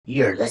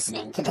You're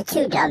listening to the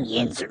two Dum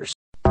Yinzers.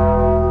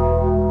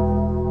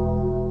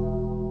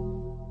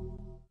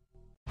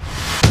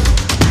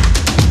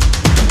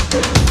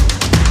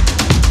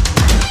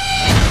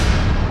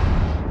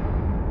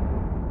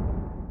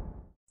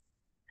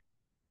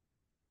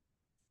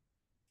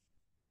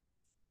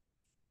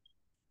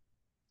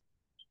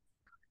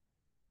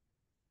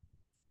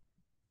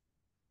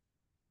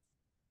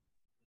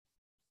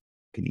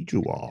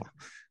 Konnichiwa.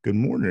 Good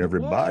morning,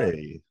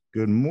 everybody.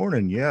 Good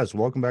morning. Yes,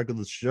 welcome back to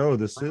the show.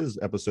 This is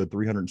episode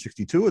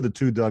 362 of the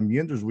Two Dumb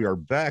Yinzers. We are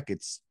back.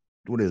 It's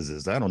what is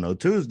this? I don't know.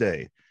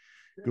 Tuesday.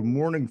 Good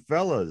morning,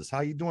 fellas. How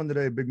you doing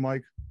today, Big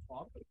Mike?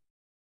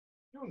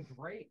 Doing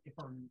great.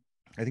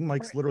 I think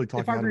Mike's literally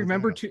talking. If I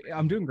remember to,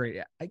 I'm doing great.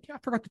 I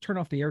forgot to turn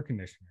off the air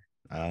conditioner.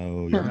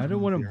 Oh yeah. I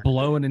don't want to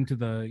blow it into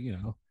the.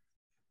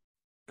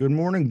 Good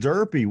morning,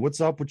 Derpy.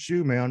 What's up with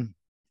you, man?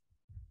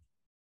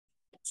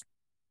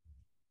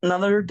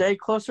 Another day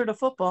closer to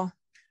football.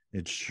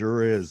 It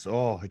sure is.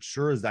 Oh, it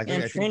sure is. I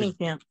think training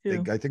camp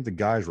too. I think the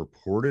guys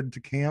reported to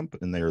camp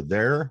and they are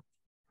there.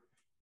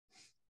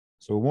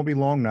 So it won't be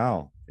long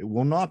now. It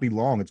will not be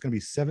long. It's going to be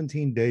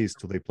 17 days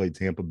till they play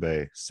Tampa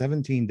Bay.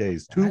 17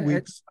 days, 2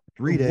 weeks,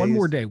 3 days. One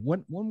more day.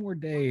 One more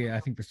day. I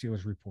think the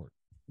Steelers report.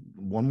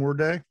 One more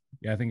day?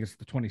 Yeah, I think it's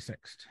the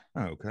 26th.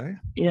 Okay.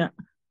 Yeah.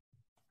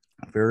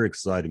 Very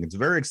exciting. It's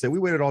very exciting. We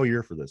waited all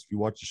year for this. If you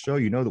watch the show,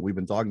 you know that we've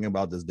been talking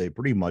about this day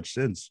pretty much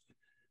since,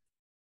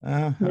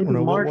 I don't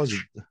know, March. what was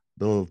it?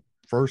 The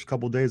first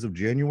couple of days of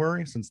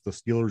January, since the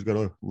Steelers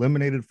got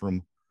eliminated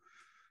from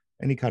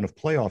any kind of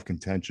playoff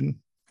contention.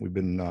 We've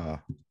been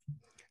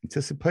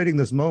anticipating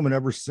this moment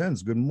ever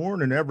since. Good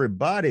morning,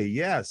 everybody.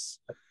 Yes.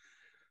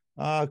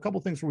 A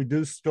couple things before we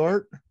do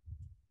start.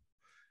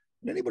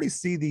 Did anybody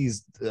see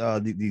these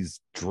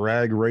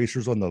drag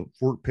racers on the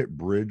Fort Pitt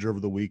Bridge over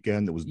the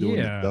weekend that was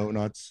doing the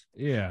donuts?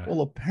 Yeah.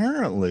 Well,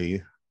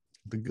 apparently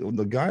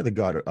the guy that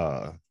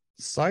got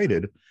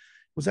cited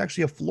was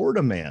actually a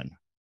Florida man.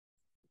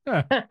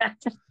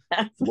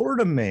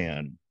 Florida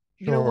man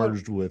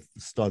charged with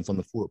stunts on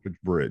the Fort Pitt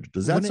Bridge.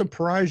 Does that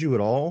surprise you at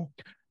all?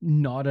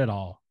 Not at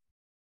all.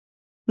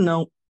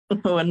 No,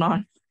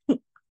 not.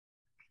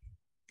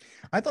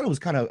 I thought it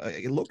looked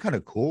kind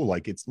of cool.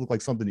 Like it looked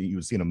like something that you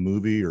would see in a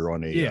movie or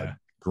on a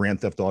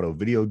Grand Theft Auto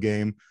video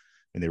game,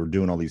 and they were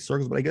doing all these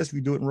circles. But I guess if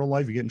you do it in real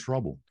life, you get in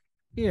trouble.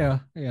 Yeah,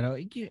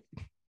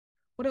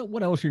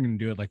 what else are you going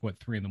to do at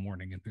 3 a.m.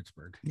 in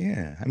Pittsburgh?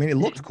 Yeah, I mean, it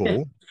looked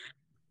cool.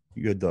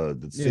 You had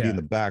the city in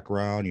the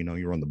background. You know,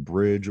 you're on the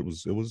bridge. It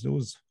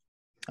was.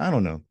 I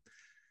don't know.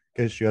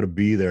 Guess you had to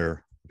be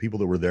there. The people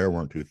that were there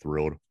weren't too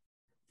thrilled.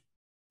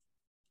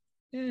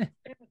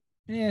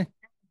 Yeah.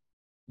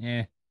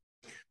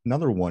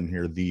 Another one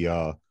here,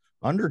 the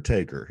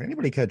Undertaker.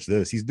 Anybody catch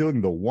this? He's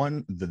doing the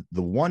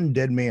one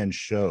dead man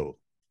show.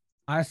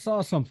 I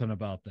saw something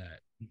about that.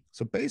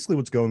 So basically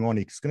what's going on,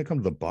 he's going to come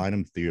to the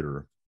Bynum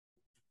Theater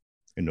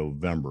in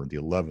November, the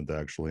 11th,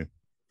 actually.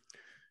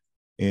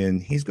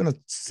 And he's going to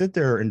sit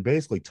there and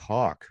basically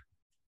talk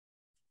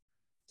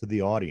to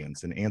the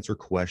audience and answer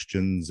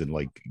questions and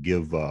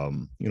give,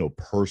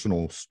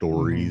 personal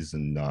stories.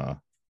 Mm-hmm. And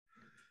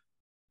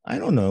I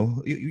don't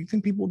know. You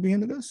think people would be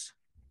into this?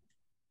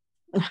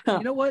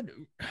 You know what,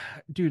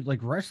 dude,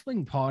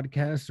 wrestling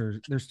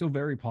podcasts they're still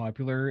very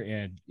popular,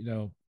 and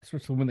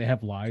especially when they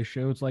have live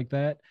shows like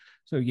that.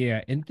 So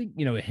yeah, and think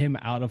him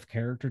out of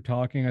character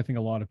talking, I think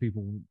a lot of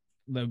people,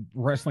 the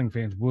wrestling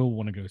fans, will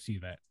want to go see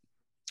that.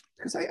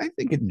 Because I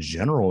think in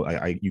general,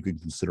 you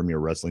could consider me a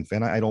wrestling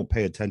fan. I don't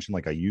pay attention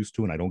like I used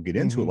to, and I don't get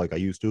into it like I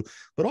used to.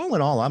 But all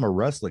in all, I'm a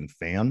wrestling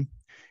fan,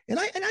 and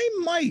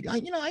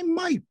I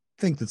might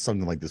think that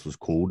something like this was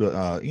cool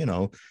to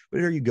but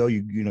here you go,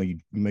 you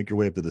make your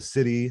way up to the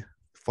city,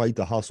 fight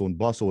the hustle and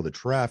bustle of the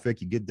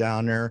traffic, you get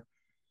down there,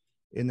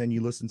 and then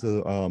you listen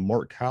to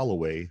Mark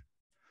Calloway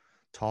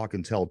talk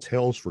and tell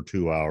tales for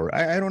 2 hours.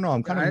 I don't know,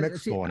 I'm kind of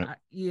mixed on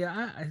it.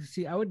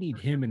 I would need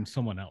him and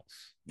someone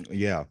else.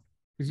 Yeah,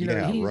 because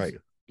he's right.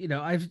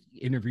 I've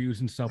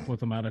interviews and stuff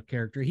with him out of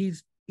character.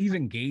 He's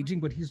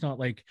engaging, but he's not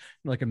like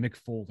a Mick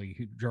Foley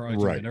who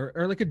draws you in,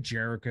 or like a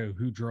Jericho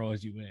who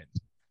draws you in.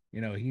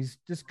 He's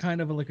just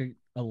kind of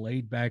a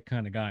laid back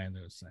kind of guy in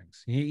those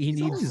things. He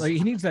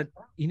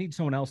needs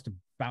someone else to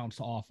bounce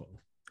off of.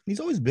 He's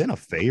always been a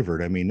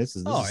favorite. I mean, this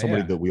is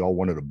somebody that we all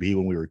wanted to be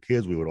when we were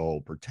kids. We would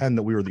all pretend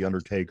that we were the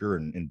Undertaker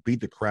and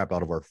beat the crap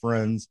out of our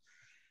friends.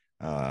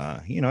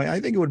 I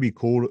think it would be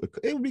cool.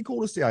 It would be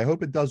cool to see. I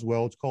hope it does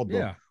well. It's called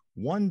the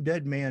One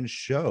Dead Man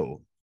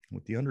Show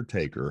with the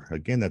Undertaker.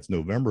 Again, that's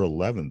November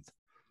 11th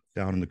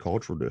down in the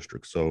Cultural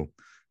District. So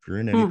if you're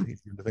into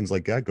things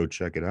like that, go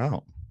check it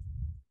out.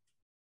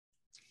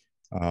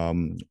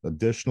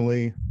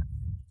 Additionally,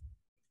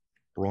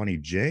 Bronny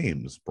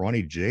James,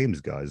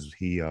 guys,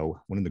 he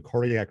went into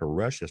cardiac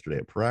arrest yesterday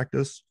at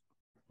practice.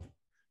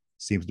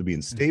 Seems to be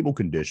in stable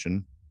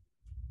condition.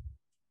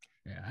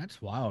 Yeah,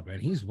 that's wild, man.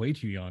 He's way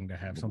too young to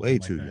have something way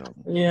like too that. young.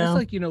 Yeah,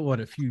 it's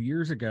a few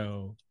years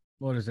ago,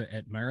 what is it,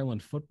 at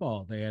Maryland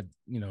football, they had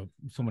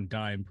someone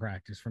die in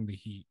practice from the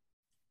heat.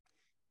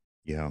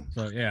 Yeah.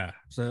 So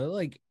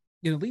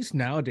at least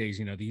nowadays,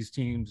 these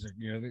teams are,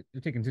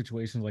 they're taking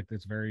situations like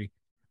this very,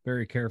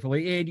 very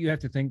carefully. And you have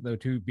to think, though,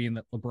 too, being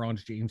that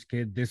LeBron's James'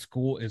 kid, this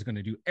school is going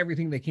to do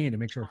everything they can to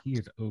make sure he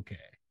is okay.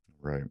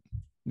 Right.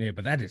 Yeah,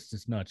 but that is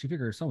just nuts. You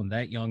figure someone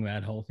that young,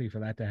 that healthy for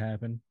that to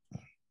happen.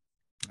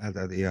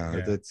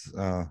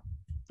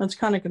 That's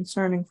kind of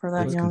concerning for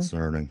that it's young.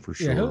 Concerning for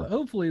sure. Yeah,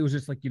 hopefully it was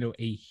just like,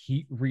 a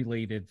heat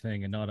related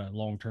thing and not a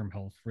long-term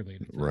health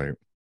related thing. Right.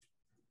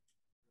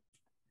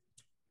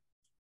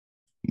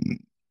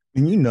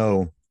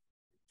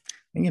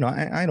 And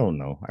I don't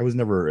know. I was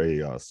never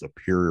a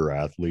superior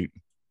athlete,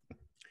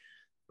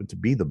 but to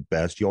be the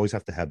best, you always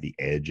have to have the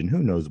edge. And who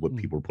knows what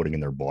people are putting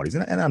in their bodies?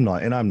 And I'm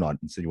not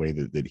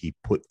insinuating that he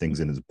put things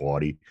in his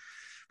body,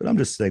 but I'm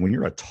just saying when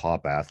you're a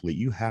top athlete,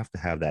 you have to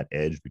have that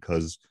edge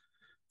because,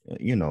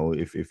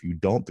 if you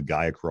don't, the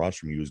guy across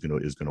from you is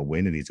gonna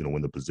win, and he's gonna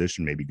win the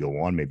position, maybe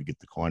go on, maybe get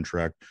the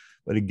contract.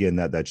 But again,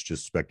 that's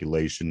just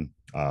speculation.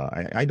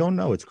 I don't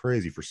know. It's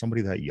crazy for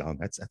somebody that young.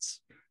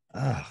 That's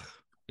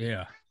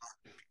yeah.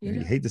 You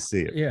hate to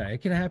see it. Yeah,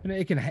 it can happen.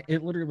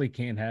 It literally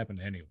can happen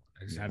to anyone.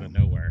 It's out of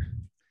nowhere.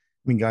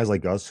 I mean, guys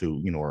like us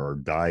who, our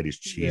diet is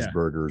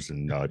cheeseburgers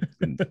and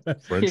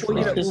French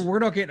fries. We're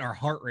not getting our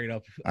heart rate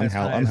up. I'm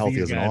healthy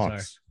as an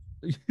ox.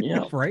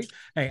 Yeah, right.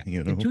 Hey,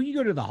 until you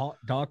go to the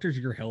doctors,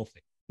 you're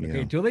healthy. Okay? Yeah.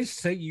 Until they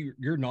say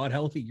you're not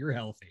healthy, you're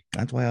healthy.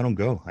 That's why I don't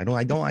go. I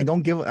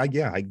don't give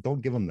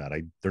them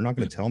that. They're not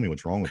going to tell me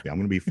what's wrong with me. I'm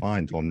going to be fine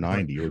until I'm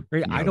 90. Or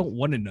I don't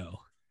want to know.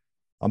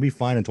 I'll be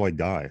fine until I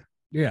die.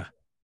 Yeah.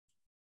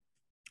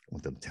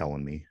 Want them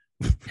telling me.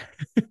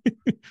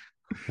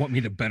 Want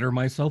me to better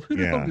myself? Who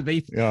the fuck do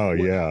they?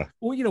 Yeah.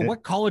 Well,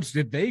 what college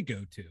did they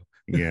go to?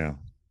 Yeah.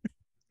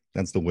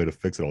 That's the way to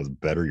fix it all, is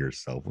better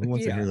yourself. Who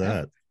wants to hear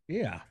that?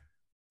 Yeah.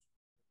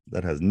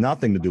 That has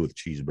nothing to do with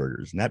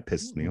cheeseburgers, and that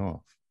pisses me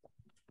off.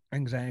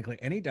 Exactly.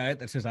 Any diet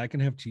that says I can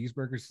have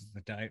cheeseburgers is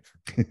the diet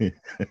for me.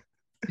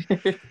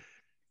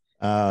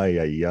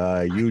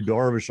 You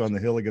Darvish on the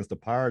hill against the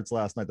Pirates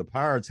last night. The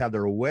Pirates have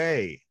their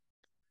way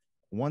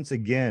once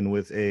again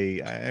with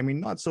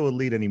not so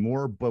elite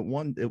anymore, but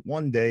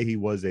one day he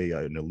was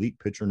an elite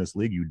pitcher in this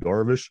league. You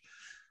Darvish.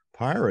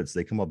 Pirates,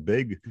 they come up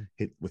big,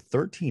 hit with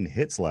 13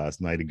 hits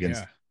last night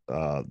against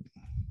the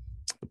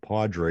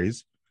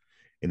Padres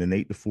in an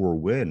 8-4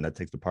 win. That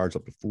takes the Pirates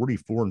up to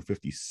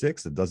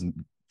 44-56. It doesn't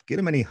get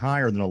them any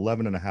higher than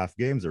 11.5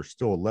 games. They're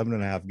still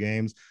 11.5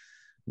 games.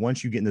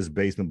 Once you get in this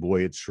basement,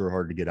 boy, it's sure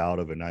hard to get out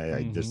of. And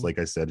I just, like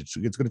I said, it's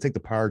going to take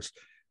the Pirates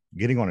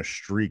getting on a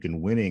streak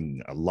and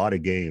winning a lot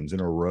of games in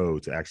a row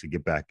to actually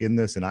get back in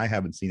this. And I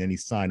haven't seen any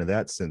sign of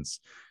that since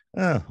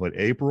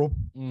April.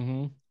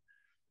 Mm-hmm.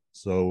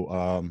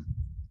 So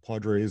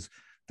Padres,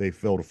 they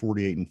fell to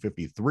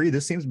 48-53.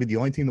 This seems to be the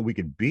only team that we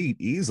could beat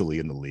easily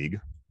in the league.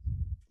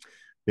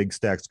 Big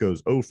Stacks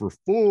goes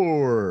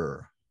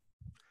 0-for-4.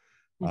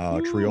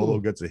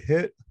 Triolo gets a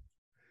hit.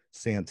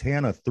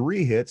 Santana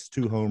 3 hits,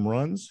 2 home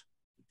runs.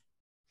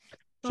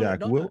 I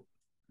was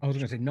going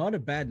to say, not a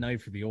bad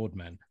night for the old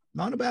men.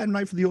 Not a bad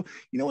night for the old.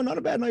 Not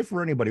a bad night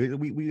for anybody.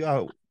 We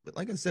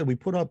like I said, we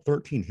put up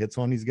 13 hits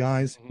on these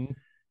guys.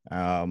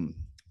 Mm-hmm.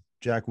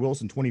 Jack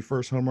Wilson,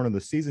 21st home run of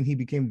the season. He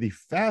became the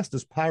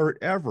fastest Pirate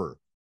ever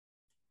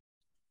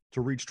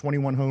to reach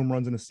 21 home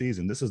runs in a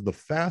season. This is the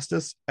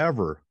fastest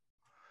ever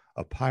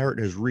a Pirate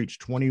has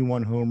reached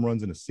 21 home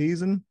runs in a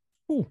season.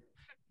 Ooh.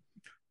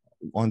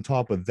 On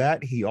top of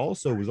that, he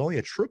also was only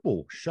a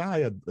triple shy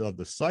of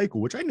the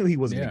cycle, which I knew he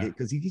wasn't going to get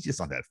because he's just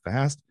not that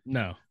fast.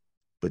 No.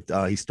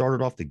 But he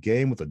started off the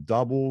game with a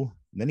double,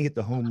 and then he hit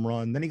the home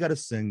run, then he got a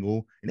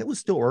single, and it was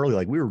still early.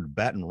 Like, we were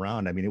batting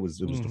around. I mean, it was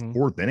the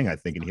 4th inning, I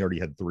think, and he already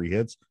had 3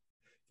 hits.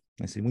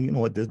 I said, well, you know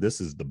what?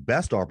 This is the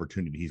best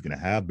opportunity he's going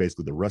to have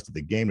basically the rest of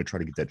the game to try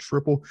to get that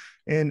triple.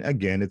 And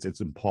again,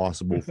 it's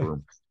impossible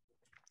for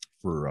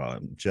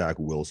Jack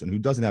Wilson, who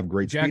doesn't have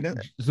great speed.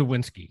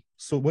 Zawinski.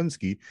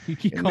 You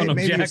keep calling him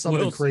Jack if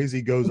something Wilson.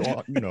 crazy goes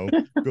on,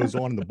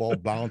 and the ball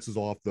bounces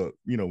off the,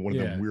 one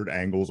of them weird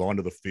angles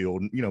onto the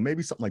field.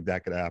 Maybe something like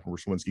that could happen where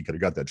Zawinski could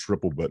have got that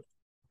triple. But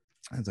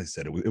as I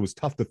said, it was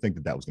tough to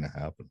think that was going to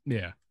happen.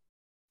 Yeah.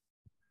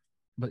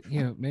 But,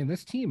 man,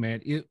 this team,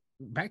 man,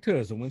 back to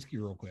Zawinski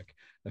real quick.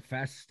 The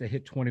fastest to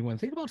hit 21.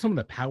 Think about some of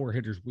the power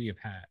hitters we have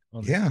had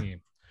on this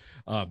team.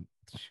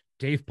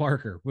 Dave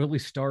Parker, Willie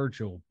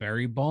Stargell,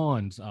 Barry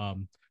Bonds,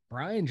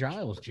 Brian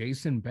Giles,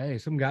 Jason Bay,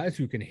 some guys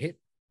who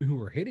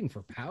are hitting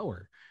for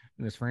power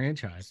in this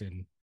franchise.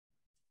 And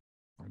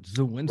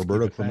Zawinski,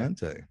 Roberto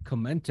Clemente,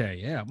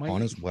 yeah.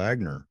 Honus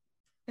Wagner.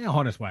 Yeah,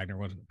 Honus Wagner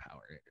wasn't a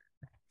power hitter.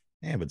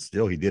 Yeah, but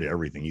still, he did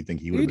everything. You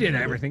think he would? He did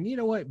everything. You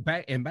know what?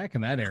 Back in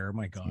that era,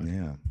 my God.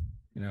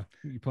 Yeah.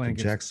 You playing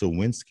Jack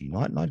Zawinski,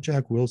 not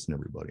Jack Wilson.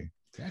 Everybody.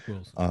 Jack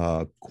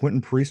Wilson.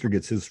 Quentin Priester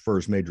gets his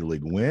first major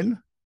league win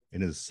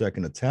in his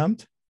second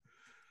attempt.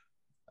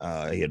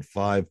 He had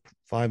 5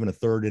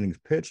 1/3 innings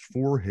pitched,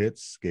 4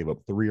 hits, gave up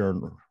 3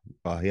 earned.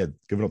 He had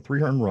given up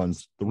 3 earned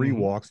runs, 3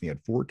 walks, and he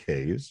had 4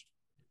 Ks.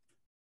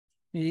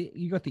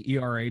 You got the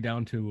ERA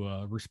down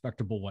to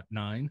respectable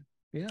 9.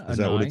 Yeah, Is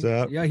that what it's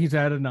at? Yeah, he's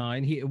at a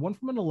 9. He went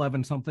from an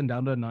 11 something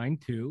down to a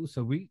 9.2.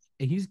 So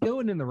he's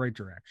going in the right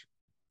direction.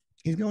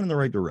 He's going in the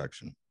right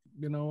direction.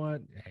 You know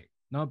what? Hey,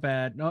 not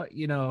bad. Not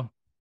he's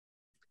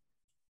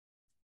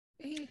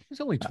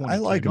only 20. I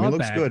like him. He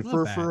looks good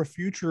for a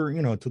future.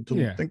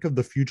 To think of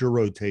the future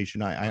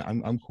rotation.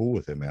 I'm cool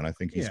with him, man. I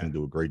think he's going to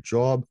do a great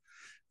job.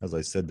 As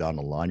I said, down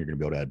the line, you're going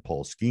to be able to add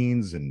Paul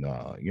Skeens, and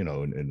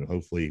and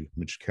hopefully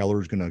Mitch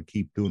Keller's going to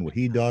keep doing what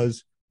he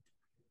does.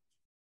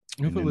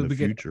 Hopefully in the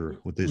future,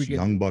 with this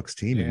young Bucks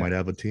team, he might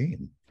have a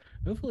team.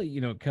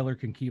 Hopefully, Keller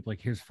can keep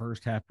like his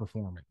first half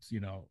performance,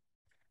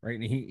 right?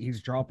 And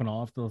he's dropping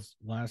off those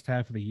last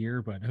half of the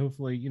year, but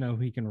hopefully,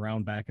 he can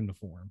round back into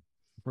form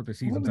for the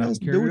season. Well,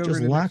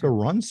 just lack of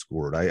runs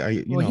scored.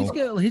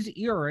 His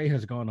ERA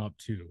has gone up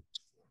too.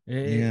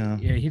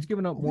 He's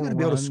given up more runs.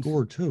 Be able to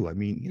score too. I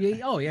mean,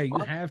 you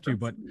have to,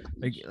 but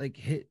like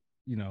hit,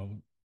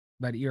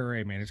 that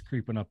ERA, man, it's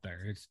creeping up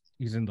there.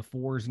 He's in the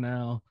 4s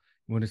now.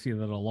 You want to see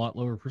that a lot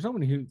lower for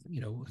someone who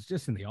was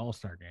just in the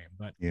All-Star game.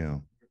 But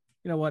you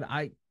know what,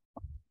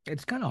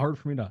 it's kind of hard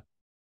for me to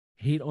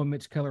hate on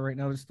Mitch Keller right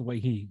now. Just the way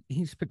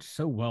he's pitched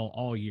so well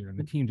all year, and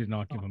the team did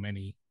not give him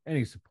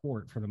any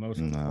support for the most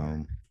part.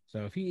 No.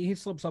 So if he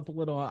slips up a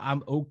little,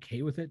 I'm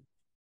okay with it.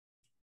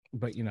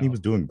 But he was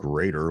doing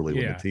great early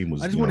when the team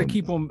was. I just want to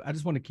keep him. I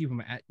just want to keep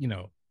him at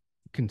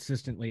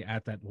consistently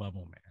at that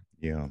level, man.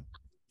 Yeah.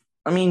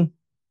 I mean,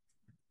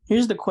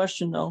 here's the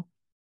question though,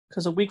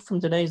 because a week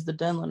from today is the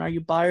deadline. Are you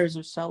buyers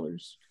or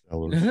sellers?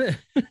 Sellers.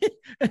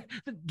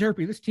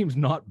 Derpy, this team's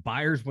not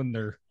buyers when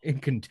they're in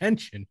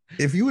contention.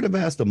 If you would have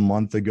asked a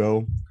month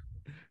ago,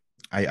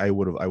 I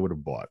would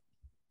have bought.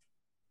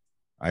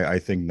 I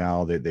think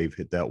now that they've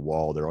hit that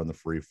wall, they're on the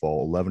free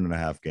fall, 11 and a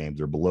half games.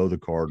 They're below the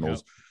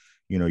Cardinals.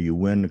 Yep. You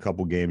win a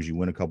couple games,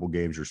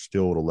 you're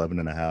still at 11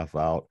 and a half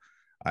out.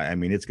 I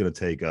mean, it's going to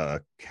take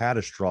a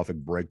catastrophic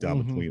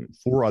breakdown between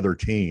 4 other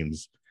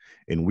teams,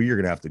 and we are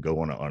going to have to go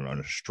on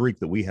a streak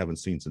that we haven't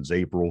seen since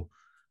April.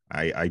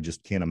 I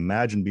just can't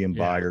imagine being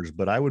buyers,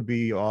 but I would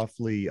be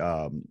awfully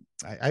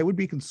I would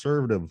be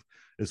conservative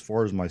as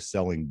far as my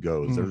selling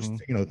goes. There's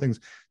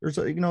there's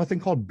a thing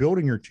called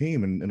building your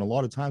team, and a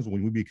lot of times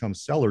when we become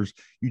sellers,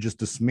 you just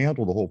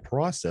dismantle the whole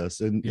process,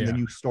 and then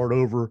you start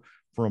over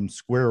from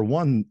square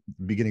one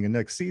beginning of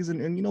next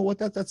season. And you know what,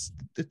 that's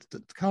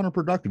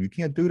counterproductive. You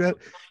can't do that.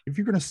 If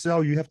you're going to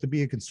sell, you have to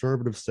be a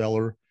conservative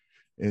seller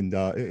and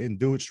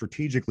do it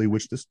strategically,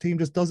 which this team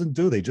just doesn't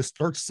do. They just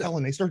start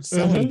selling. They start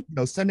selling,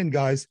 sending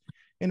guys.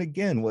 And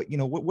again,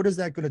 what is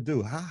that going to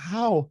do?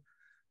 How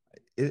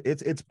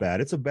it's bad.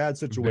 It's a bad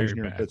situation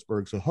here in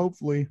Pittsburgh. So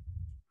hopefully,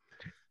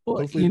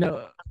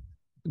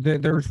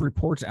 there's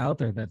reports out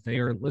there that they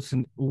are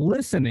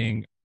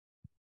listening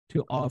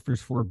to offers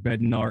for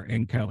Bednar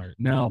and Keller.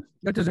 Now,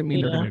 that doesn't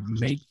mean they're going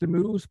to make the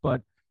moves,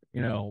 but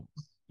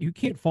you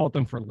can't fault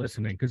them for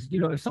listening, because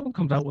if someone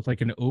comes out with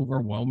like an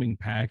overwhelming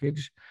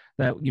package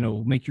that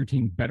make your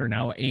team better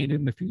now and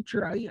in the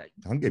future,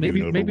 I'll give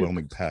you an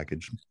overwhelming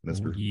package,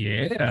 mister.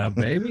 Yeah,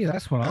 baby,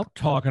 that's what I'm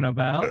talking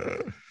about.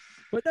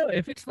 But no,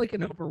 if it's like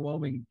an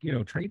overwhelming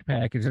trade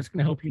package that's going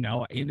to help you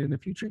now and in the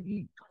future,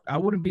 I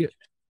wouldn't be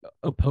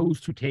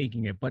opposed to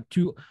taking it. But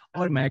to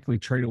automatically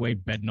trade away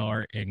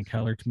Bednar and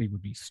Keller to me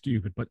would be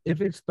stupid. But if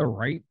it's the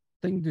right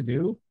thing to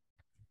do,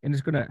 and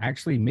it's going to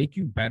actually make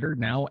you better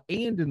now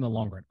and in the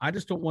long run. I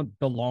just don't want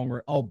the long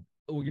run,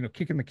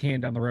 kicking the can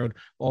down the road,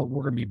 we're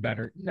going to be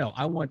better. No,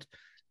 I want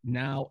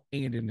now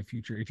and in the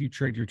future if you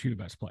trade your 2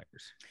 best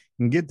players.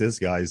 And get this,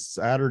 guys,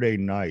 Saturday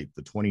night,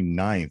 the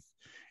 29th,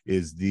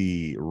 is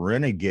the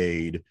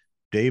Renegade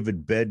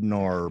David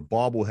Bednar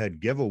bobblehead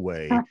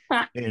giveaway.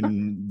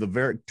 And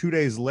 3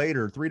 days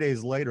later,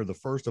 the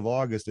 1st of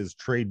August, is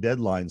trade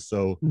deadline.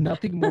 So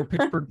nothing more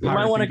Pittsburgh Pirates. You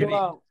might want to go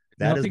out.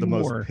 That is the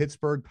most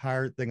Pittsburgh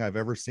Pirate thing I've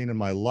ever seen in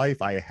my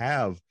life. I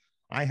have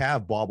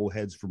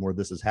bobbleheads from where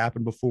this has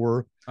happened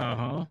before.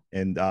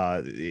 And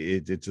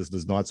it just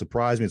does not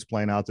surprise me. It's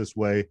playing out this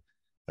way.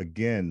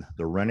 Again,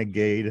 the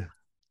Renegade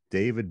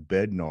David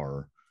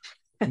Bednar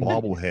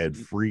bobblehead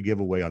free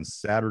giveaway on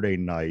Saturday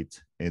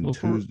night, and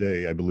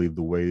Tuesday, I believe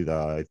the way that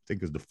I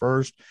think is the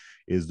 1st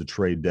is the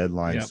trade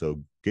deadline. Yep.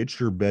 So get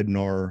your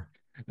Bednar.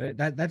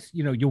 That's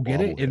you'll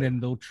get it, and then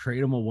they'll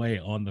trade them away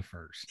on the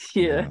 1st.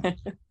 Yeah.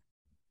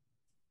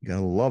 You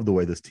gotta love the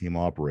way this team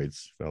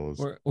operates, fellas.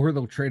 Or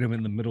they'll trade them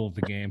in the middle of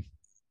the game.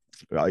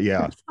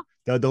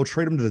 They'll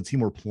trade them to the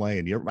team we're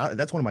playing.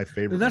 That's one of my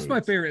favorites. That's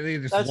my favorite. They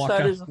just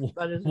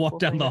walk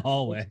down the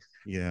hallway.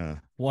 Yeah,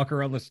 walk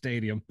around the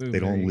stadium. Boom, they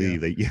don't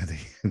leave.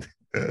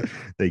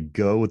 They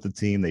go with the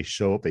team. They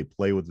show up. They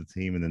play with the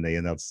team, and then they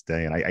end up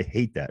staying. I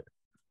hate that.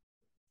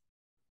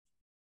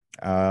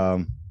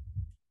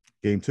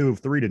 Game 2 of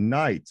 3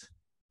 tonight.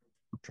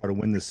 Try to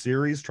win the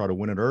series. Try to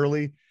win it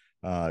early.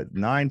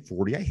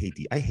 9:40.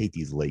 I hate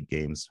these late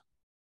games.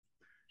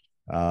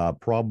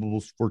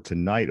 Probables for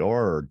tonight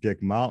are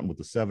Dick Mountain with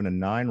a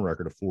 7-9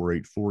 record, of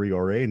 4.84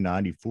 ERA,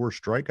 94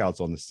 strikeouts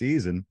on the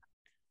season,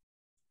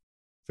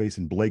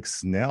 facing Blake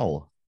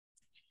Snell,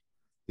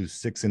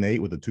 who's 6-8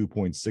 with a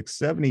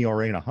 2.67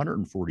 ERA and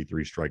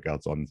 143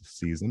 strikeouts on the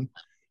season.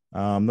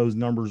 Those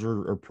numbers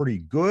are pretty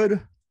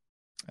good.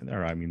 And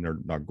they're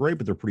not great,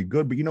 but they're pretty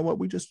good. But you know what?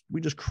 We just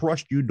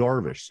crushed you,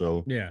 Darvish.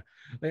 So yeah,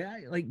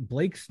 like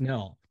Blake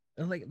Snell.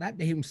 Like that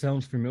name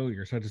sounds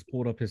familiar, so I just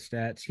pulled up his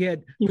stats. He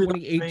had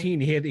 2018.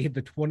 He hit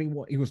the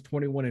 21. He was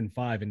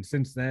 21-5, and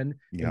since then,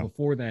 and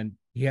before then,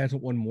 he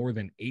hasn't won more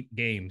than 8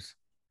 games.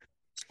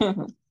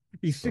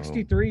 He's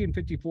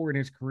 63-54 in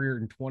his career,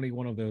 and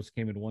 21 of those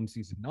came in one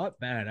season. Not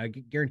bad. I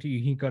guarantee you,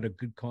 he got a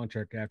good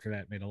contract after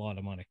that. Made a lot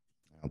of money.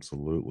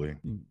 Absolutely.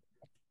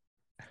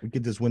 We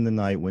could just win the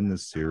night, win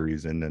this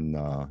series, and then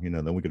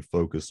then we could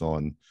focus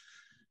on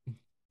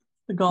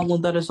the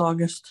gauntlet that is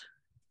August.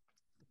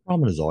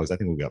 Problem is August. I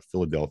think we've got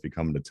Philadelphia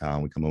coming to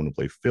town. We come home to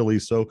play Philly,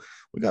 so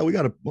we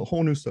got a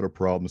whole new set of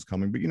problems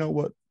coming. But you know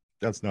what?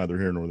 That's neither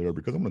here nor there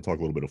because I'm going to talk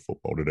a little bit of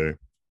football today.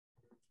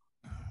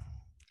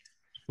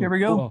 Here we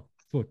go.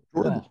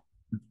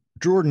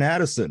 Jordan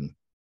Addison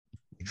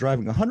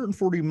driving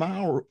 140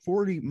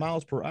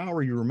 miles per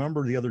hour. You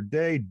remember the other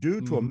day due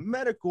to a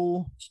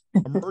medical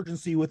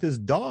emergency with his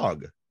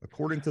dog,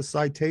 according to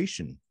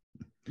Citation.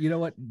 You know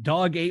what?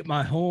 Dog ate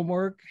my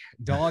homework.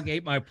 Dog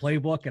ate my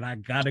playbook, and I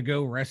gotta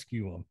go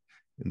rescue him.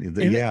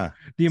 The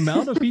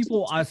amount of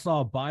people I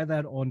saw buy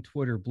that on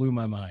Twitter blew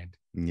my mind.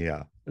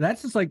 Yeah,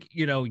 that's just like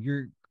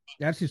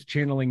that's just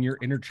channeling your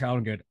inner child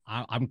and good.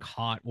 I'm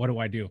caught. What do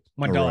I do?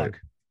 My dog.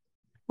 Right.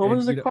 What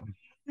was the car?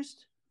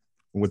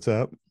 What's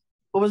up?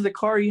 What was the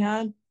car you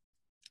had?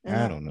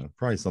 I don't know.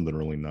 Probably something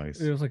really nice.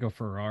 It was like a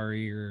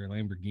Ferrari or a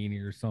Lamborghini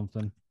or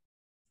something.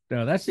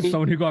 No, that's just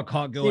someone who got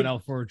caught going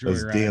out for a joyride.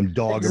 Those damn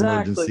dog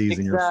emergencies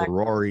in your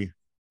Ferrari,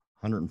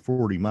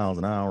 140 miles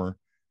an hour.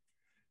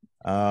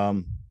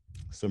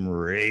 Some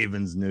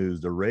Ravens news.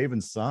 The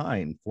Ravens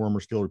signed former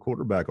Steeler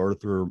quarterback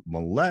Arthur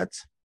Millette.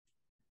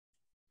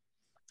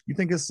 You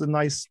think it's a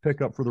nice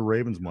pickup for the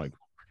Ravens, Mike?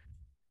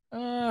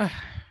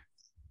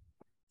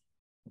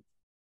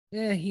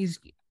 Yeah, he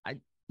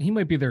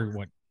might be their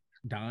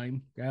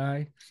dime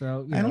guy.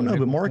 So I don't know,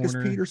 but Marcus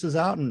Peters is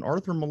out and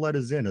Arthur Millette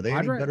is in. Are they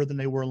any better than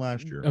they were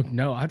last year?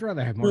 No, I'd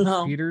rather have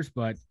Marcus Peters,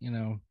 but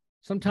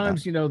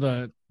sometimes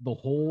the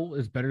whole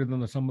is better than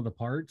the sum of the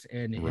parts,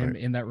 and him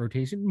in that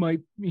rotation might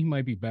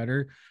be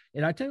better.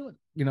 And I tell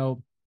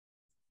you,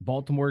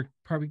 Baltimore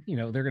probably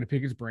they're going to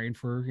pick his brain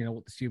for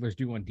what the Steelers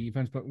do on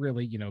defense, but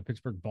really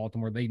Pittsburgh,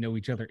 Baltimore, they know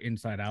each other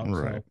inside out.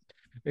 Right. So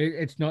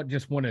it's not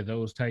just one of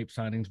those type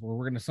signings where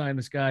we're going to sign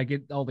this guy,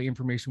 get all the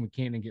information we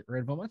can, and get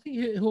rid of him. I think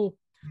he'll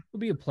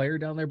be a player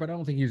down there, but I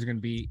don't think he's going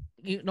to be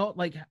not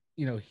like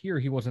here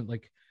he wasn't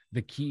like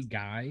the key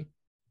guy.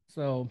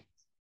 So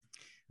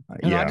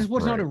I just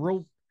was not a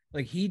real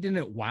he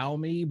didn't wow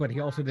me, but he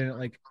also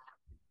didn't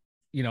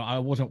I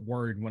wasn't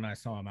worried when I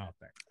saw him out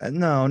there.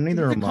 No,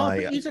 neither am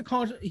I. He's a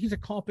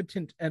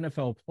competent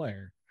NFL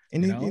player.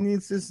 And you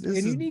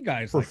need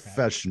guys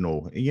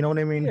professional. Like you know what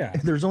I mean? Yeah.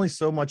 There's only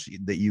so much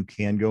that you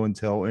can go and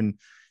tell. And,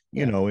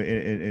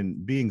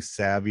 and being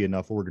savvy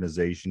enough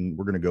organization,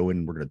 we're going to go in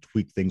and we're going to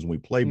tweak things when we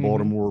play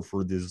Baltimore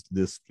for this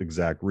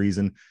exact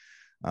reason.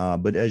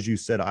 But as you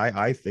said,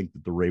 I think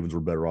that the Ravens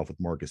were better off with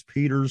Marcus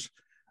Peters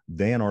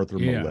than Arthur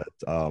Millette.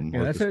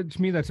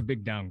 To me, that's a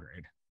big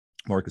downgrade.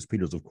 Marcus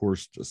Peters, of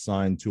course,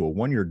 signed to a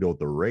 1-year deal with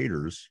the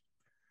Raiders,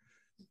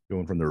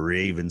 going from the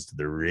Ravens to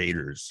the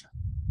Raiders.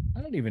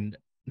 I don't even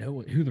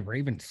know who the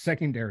Ravens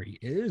secondary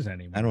is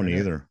anymore. I don't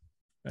either.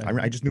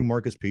 I just knew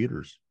Marcus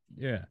Peters.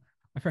 Yeah.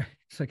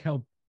 It's like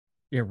how,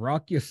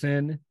 Rock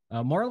Ya-Sin,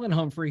 Marlon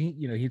Humphrey,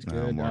 he's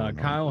good.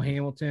 Kyle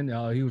Hamilton,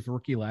 he was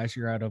rookie last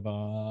year out of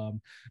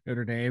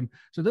Notre Dame.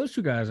 So those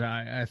two guys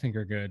I think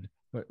are good.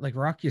 But like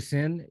Rock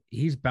Ya-Sin,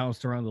 he's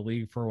bounced around the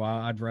league for a while.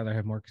 I'd rather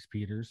have Marcus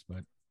Peters,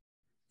 but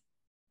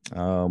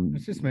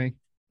it's just me.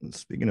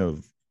 Speaking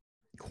of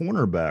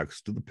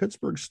cornerbacks, do the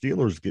Pittsburgh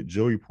Steelers get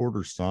Joey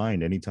Porter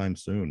signed anytime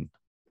soon?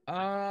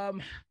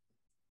 If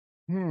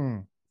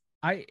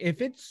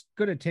it's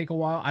gonna take a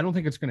while, I don't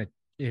think it's gonna.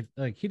 If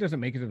he doesn't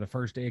make it to the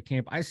first day of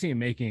camp, I see him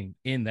making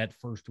in that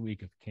first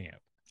week of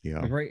camp.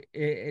 Yeah,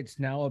 it's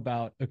now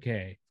about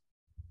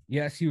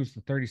yes, he was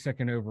the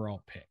 32nd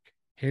overall pick.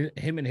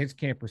 Him and his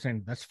camp were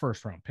saying that's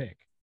first round pick.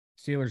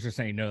 Steelers are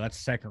saying no, that's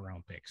second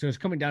round pick. So it's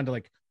coming down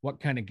to what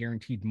kind of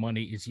guaranteed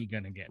money is he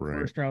going to get? Right.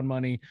 First round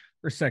money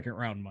or second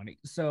round money?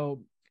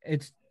 So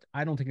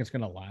I don't think it's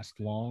going to last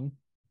long.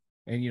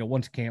 And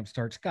once camp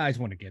starts, guys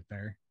want to get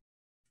there.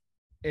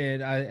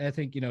 And I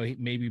think he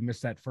maybe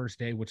missed that first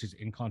day, which is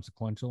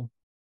inconsequential.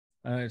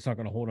 It's not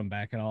going to hold him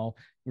back at all.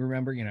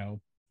 Remember,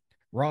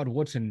 Rod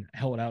Woodson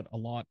held out a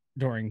lot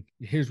during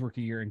his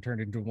rookie year and turned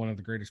into one of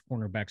the greatest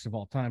cornerbacks of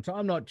all time. So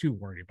I'm not too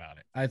worried about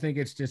it. I think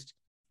it's just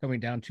coming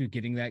down to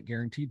getting that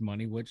guaranteed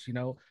money, which,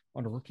 on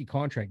a rookie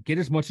contract, get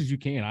as much as you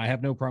can. I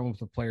have no problem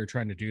with a player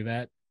trying to do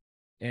that.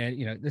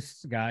 And, this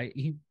is a guy,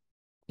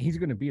 he's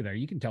going to be there.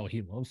 You can tell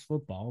he loves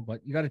football,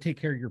 but you got to take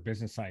care of your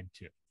business side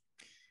too.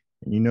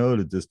 And you know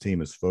that this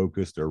team is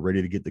focused. They're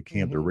ready to get to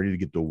camp. They're ready to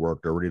get to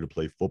work. They're ready to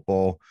play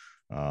football.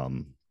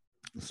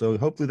 So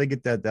hopefully they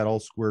get that all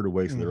squared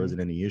away so there isn't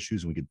any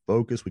issues and we could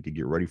focus. We could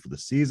get ready for the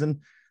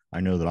season.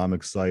 I know that I'm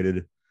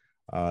excited.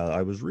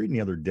 I was reading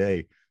the other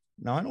day.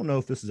 Now, I don't know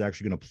if this is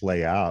actually going to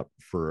play out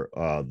for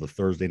the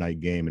Thursday night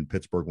game in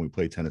Pittsburgh when we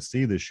play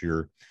Tennessee this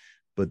year,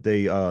 but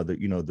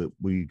that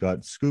we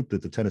got scooped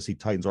that the Tennessee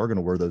Titans are going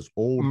to wear those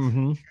old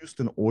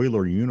Houston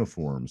Oiler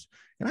uniforms.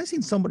 And I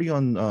seen somebody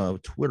on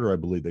Twitter, I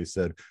believe they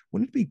said,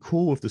 wouldn't it be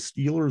cool if the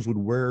Steelers would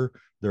wear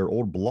their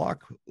old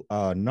block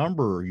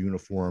number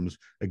uniforms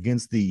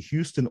against the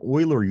Houston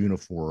Oiler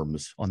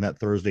uniforms on that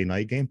Thursday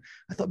night game?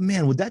 I thought,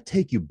 man, would that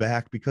take you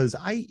back? Because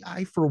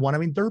I for one, I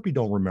mean, Derpy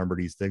don't remember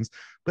these things,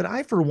 but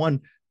I, for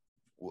one,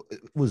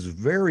 was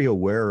very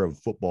aware of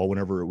football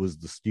whenever it was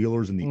the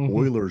Steelers and the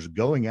Oilers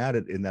going at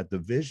it in that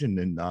division.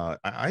 And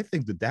I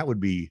think that would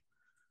be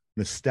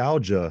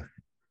nostalgia.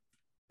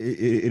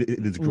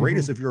 It's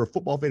greatest if you're a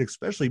football fan,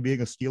 especially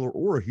being a Steeler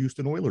or a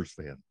Houston Oilers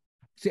fan.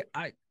 See,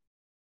 I'm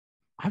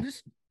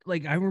just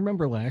like, I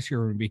remember last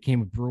year when it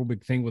became a real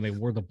big thing when they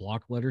wore the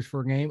block letters for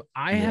a game.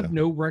 I have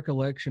no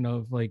recollection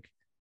of like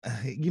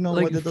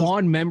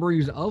fond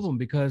memories of them,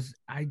 because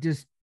I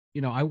just,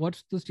 I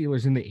watched the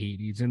Steelers in the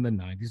 80s and the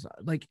 90s.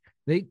 Like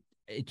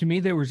to me,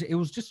 it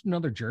was just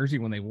another jersey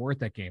when they wore it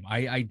that game.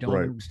 I don't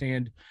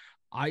understand.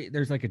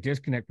 There's like a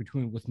disconnect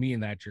with me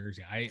and that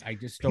jersey. I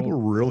just don't.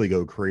 People really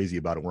go crazy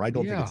about it, where I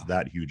don't think it's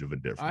that huge of a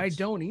difference. I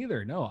don't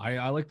either. No,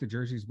 I like the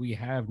jerseys we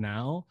have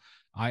now.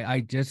 I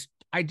just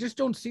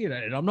don't see it.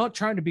 And I'm not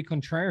trying to be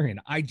contrarian.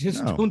 I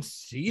just don't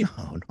see it.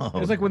 No,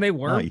 it's like when they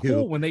wear them,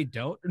 cool. When they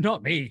don't,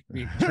 not me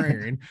being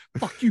contrarian.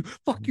 Fuck you,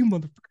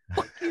 motherfucker.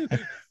 Fuck you.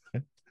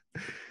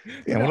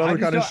 Yeah, what other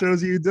kind of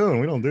shows are you doing?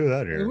 We don't do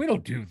that here. We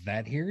don't do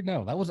that here.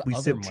 No, that was we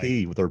sip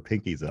tea with our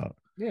pinkies out.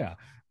 Yeah.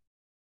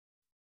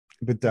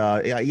 But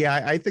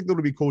I think that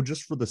would be cool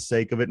just for the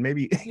sake of it.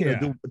 Maybe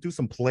do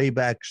some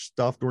playback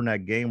stuff during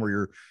that game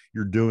where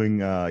you're doing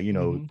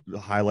the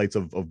highlights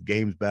of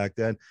games back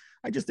then.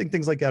 I just think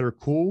things like that are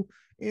cool.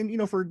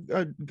 And for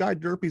Guy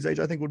Derpy's age,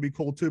 I think would be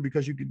cool too,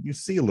 because you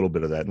see a little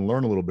bit of that and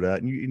learn a little bit of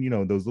that,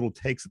 and those little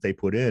takes that they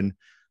put in.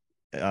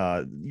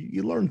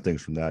 You learn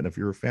things from that, and if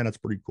you're a fan, that's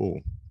pretty cool.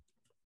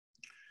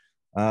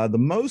 The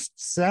most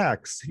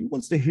sacks. He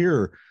wants to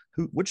hear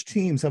which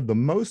teams have the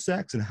most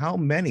sacks and how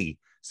many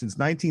since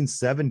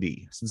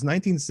 1970. Since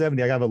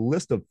 1970, I have a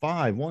list of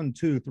 5 teams.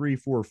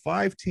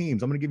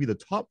 I'm going to give you the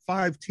top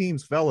 5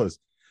 teams, fellas,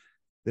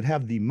 that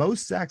have the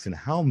most sacks and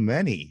how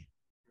many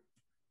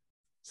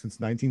since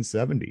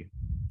 1970.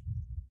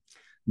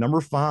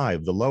 Number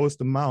 5, the lowest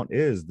amount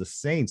is the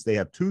Saints. They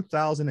have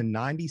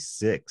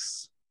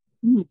 2,096.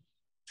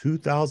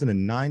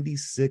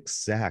 2,096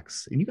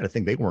 sacks. And you got to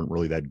think they weren't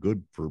really that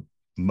good for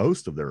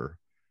most of their.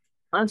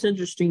 That's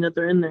interesting that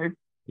they're in there.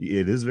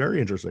 It is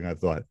very interesting, I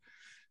thought.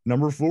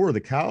 Number 4,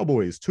 the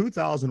Cowboys,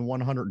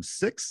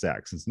 2,106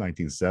 sacks since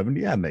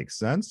 1970. Yeah, makes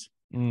sense.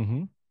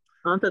 I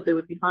thought they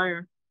would be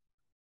higher.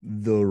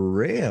 The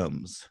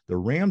Rams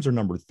are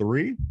number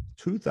 3,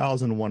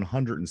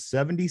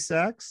 2,170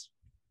 sacks.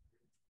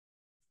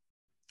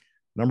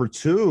 Number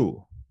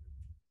 2,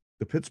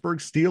 the Pittsburgh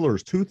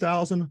Steelers,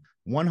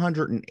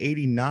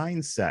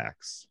 2,189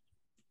 sacks.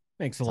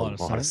 Makes a lot of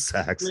sense.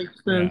 Sacks.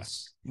 Makes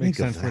sense. Yeah. Makes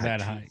sense for that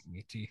high.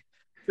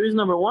 Who's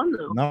number 1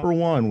 though? Number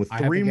 1 with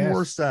 3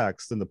 more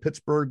sacks than the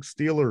Pittsburgh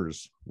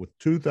Steelers with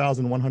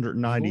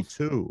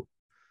 2,192.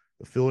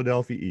 The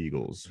Philadelphia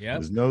Eagles. It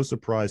was no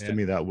surprise to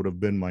me that would have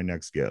been my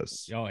next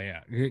guess. Oh yeah.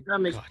 That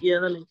makes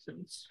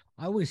sense.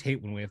 I always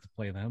hate when we have to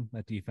play them.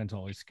 That defense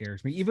always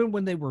scares me. Even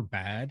when they were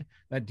bad,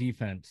 that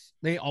defense,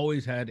 they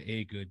always had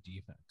a good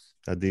defense.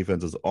 That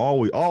defense is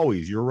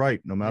always, you're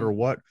right, no matter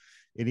what.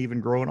 And even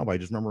growing up, I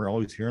just remember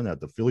always hearing that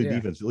the Philly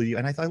defense,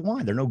 and I thought,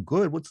 why? They're no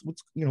good. What's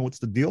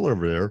the deal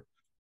over there?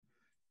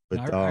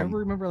 But I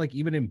remember, like,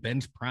 even in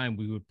Ben's prime,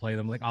 we would play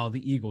them like, oh,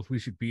 the Eagles, we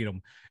should beat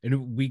them,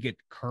 and we get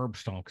curb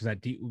stomped because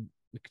we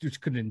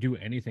just couldn't do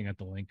anything at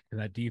the link because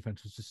that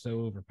defense was just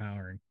so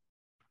overpowering.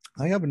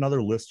 I have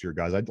another list here,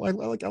 guys. I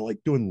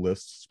like doing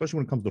lists, especially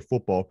when it comes to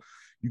football.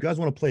 You guys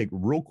want to play a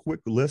real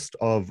quick list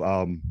of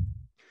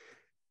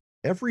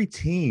every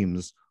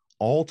team's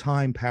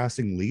all-time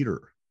passing leader?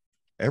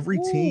 Every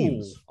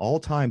team's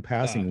all-time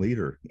passing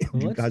leader.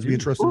 You guys be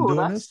interested in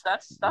doing this?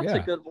 That's a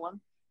good one.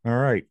 All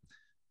right.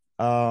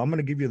 I'm going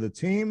to give you the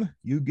team.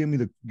 You give me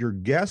your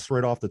guess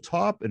right off the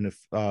top, and if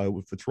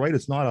it's right,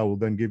 it's not. I will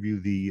then give you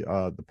the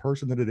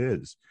person that it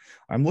is.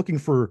 I'm looking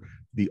for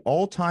the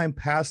all-time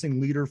passing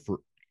leader for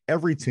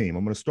every team.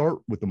 I'm going to start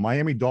with the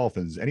Miami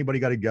Dolphins. Anybody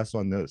got a guess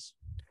on this?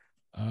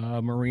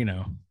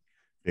 Marino.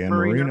 Dan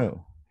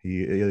Marino.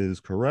 He is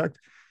correct.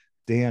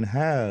 Dan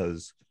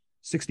has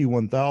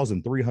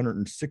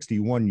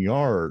 61,361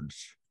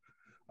 yards.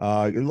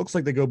 It looks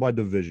like they go by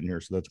division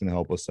here, so that's going to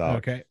help us out.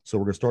 Okay. So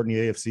we're going to start in the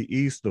AFC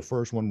East. The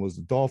first one was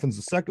the Dolphins.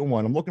 The second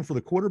one, I'm looking for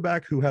the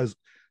quarterback who has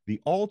the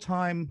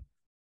all-time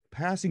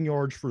passing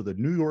yards for the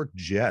New York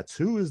Jets.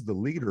 Who is the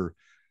leader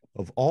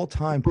of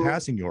all-time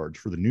passing yards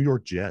for the New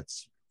York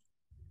Jets?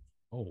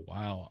 Oh,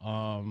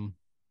 wow.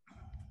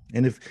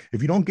 And if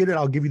you don't get it,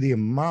 I'll give you the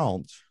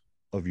amount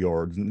of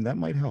yards, and that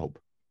might help.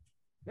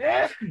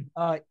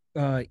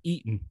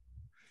 Eaton.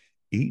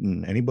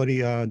 Anybody,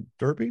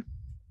 Derpy?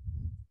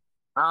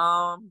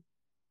 Namath.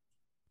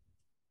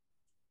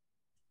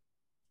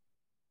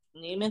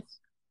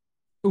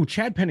 Oh,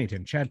 Chad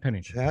Pennington. Chad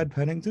Pennington. Chad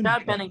Pennington,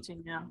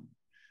 yeah.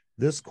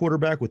 This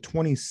quarterback with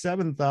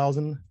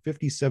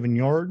 27,057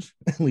 yards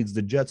leads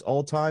the Jets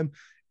all time.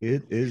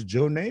 It is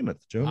Joe Namath.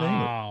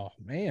 Oh,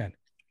 man.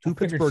 Two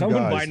Pittsburgh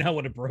someone guys. by now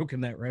would have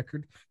broken that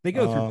record. They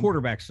go through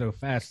quarterbacks so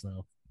fast,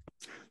 though.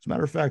 As a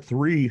matter of fact,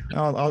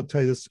 I'll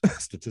tell you this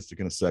statistic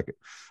in a second.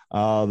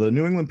 The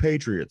New England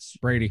Patriots.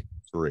 Brady,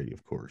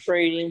 of course.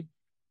 Brady.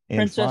 And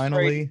Princess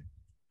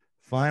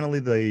finally,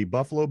 the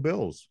Buffalo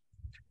Bills.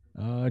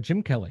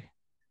 Jim Kelly.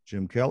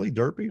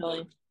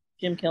 Derpy.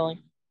 Jim Kelly.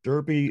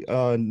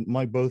 Derpy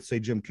might both say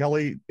Jim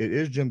Kelly. It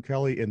is Jim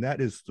Kelly, and that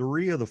is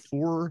 3 of the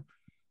 4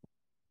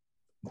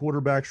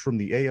 quarterbacks from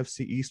the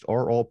AFC East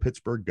are all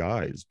Pittsburgh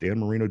guys. Dan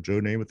Marino, Joe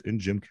Namath,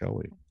 and Jim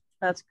Kelly.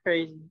 That's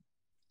crazy.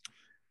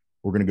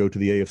 We're going to go to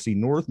the AFC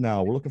North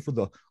now. We're looking for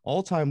the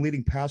all-time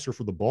leading passer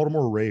for the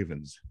Baltimore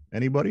Ravens.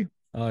 Anybody?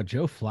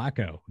 Joe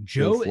Flacco.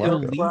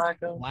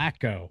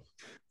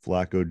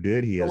 Flacco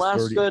did. He has the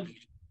last good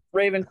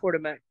Raven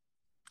quarterback.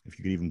 If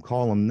you could even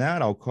call him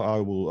that, I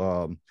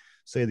will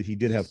say that he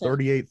did have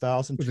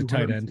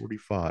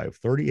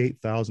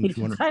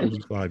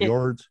 38,245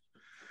 yards,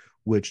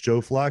 which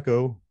Joe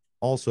Flacco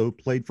also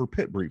played for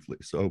Pitt briefly.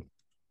 So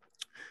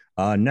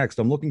next,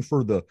 I'm looking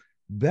for the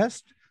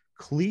best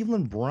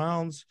Cleveland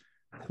Browns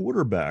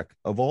quarterback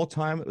of all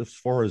time as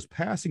far as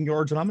passing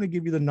yards. And I'm going to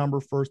give you the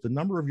number first. The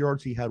number of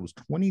yards he had was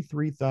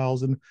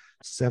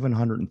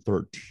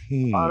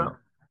 23,713.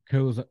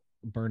 Who's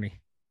Bernie?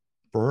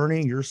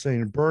 You're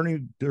saying Bernie.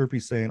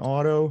 Derpy saying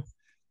Otto.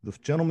 The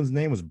gentleman's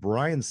name was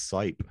Brian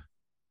Sipe.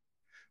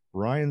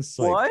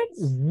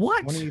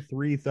 What?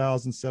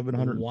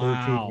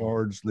 23,713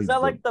 yards. Is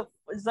that like the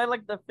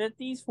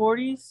 50s,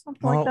 40s,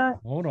 something like that?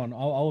 Hold on,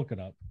 I'll look it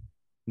up.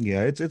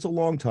 Yeah, it's a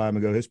long time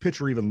ago. His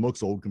picture even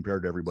looks old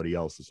compared to everybody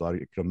else's. So I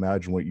can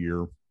imagine what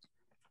year.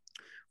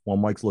 While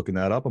Mike's looking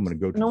that up, I'm going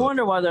to go to. No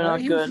wonder why they're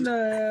not good.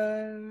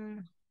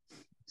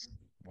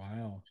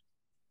 Wow.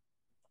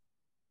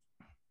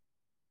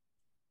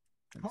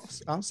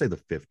 I'll say the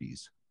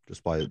 50s,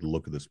 just by the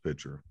look of this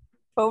picture.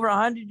 Over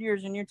 100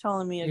 years, and you're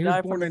telling me a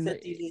guy from the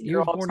 50s is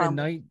your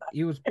all-time.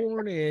 He was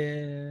born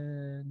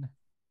in.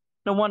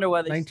 No wonder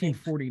why they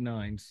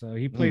 1949. So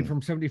he played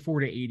from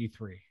 74 to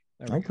 83.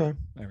 There we go.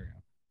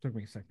 Took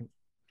me a second.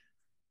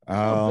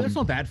 That's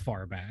not that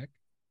far back.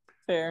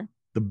 Fair.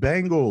 The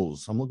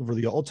Bengals. I'm looking for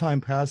the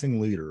all-time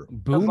passing leader.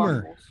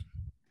 Boomer.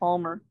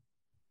 Palmer.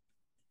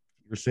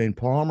 You're saying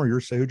Palmer.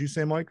 Who'd you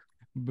say, Mike?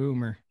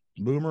 Boomer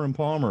and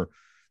Palmer.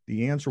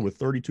 The answer with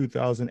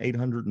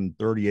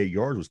 32,838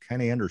 yards was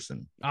Kenny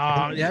Anderson.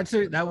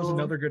 That was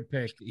another good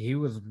pick. He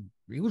was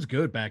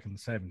good back in the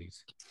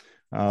 70s.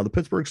 The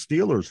Pittsburgh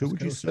Steelers. Who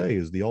would you say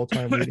is the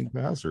all-time leading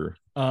passer?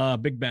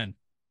 Big Ben.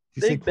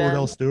 Did you say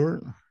Cordell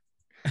Stewart?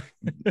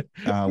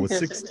 With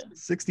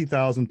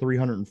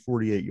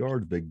 60,348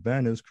 yards, Big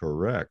Ben is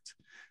correct.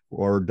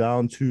 We're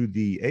down to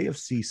the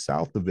AFC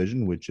South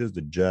division, which is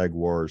the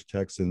Jaguars,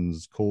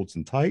 Texans, Colts,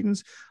 and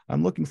Titans.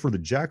 I'm looking for the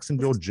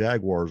Jacksonville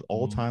Jaguars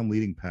all-time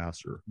leading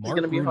passer. It's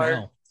going to be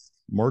hard.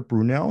 Mark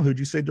Brunell. Who'd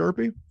you say,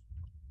 Derpy?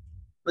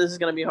 This is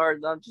going to be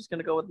hard. I'm just going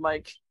to go with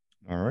Mike.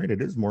 All right,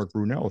 it is Mark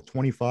Brunell with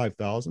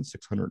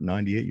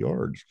 25,698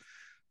 yards.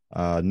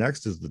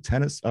 Next is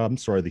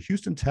the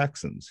Houston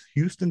Texans.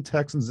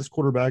 This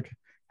quarterback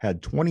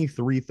had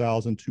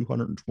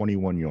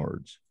 23,221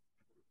 yards.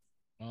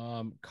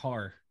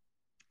 Carr,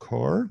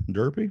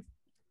 Derpy.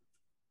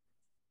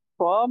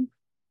 Schwab.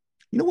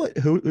 You know what?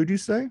 Who'd you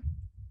say?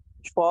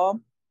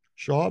 Schaub.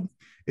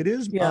 It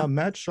is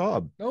Matt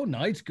Schaub. Oh,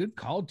 nice. Good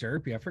call,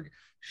 Derpy. I forget.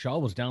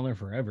 Schaub was down there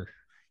forever.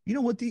 You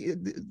know what? The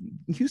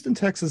Houston,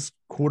 Texas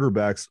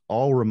quarterbacks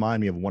all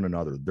remind me of one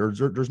another.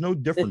 There's no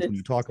difference when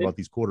you talk about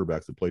these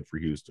quarterbacks that played for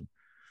Houston.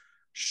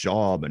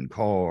 Schaub and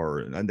Carr,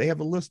 and they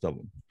have a list of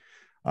them.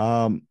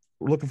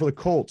 We're looking for the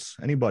Colts.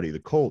 Anybody? The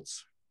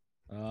Colts.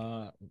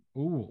 Wow.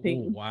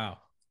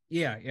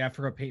 Yeah, I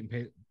forgot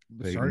Peyton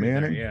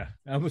Manning. Yeah,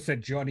 I almost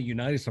said Johnny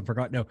Unitas. I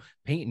forgot. No,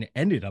 Peyton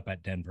ended up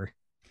at Denver.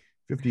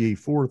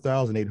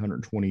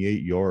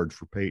 54,828 yards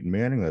for Peyton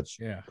Manning. That's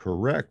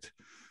correct.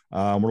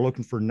 We're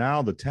looking for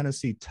now the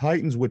Tennessee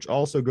Titans, which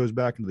also goes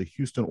back into the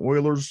Houston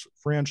Oilers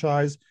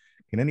franchise.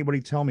 Can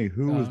anybody tell me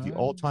who is the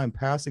all-time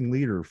passing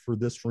leader for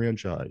this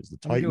franchise? The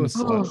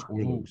Titans /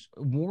 Oilers.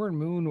 Warren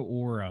Moon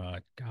or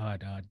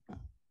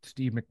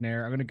Steve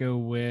McNair. I'm going to go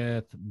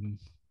with.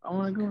 I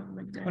want to go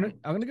with McNair.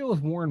 I'm going to go with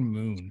Warren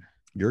Moon.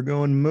 You're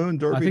going Moon,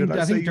 Derpy.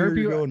 I think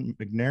Derpy, you're going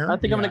McNair? I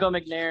think I'm going to go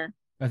McNair.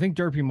 I think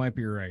Derpy might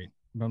be right,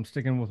 but I'm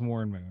sticking with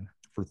Warren Moon.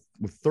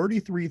 With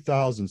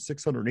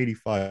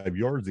 33,685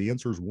 yards, the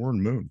answer is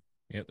Warren Moon.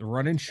 Yeah, the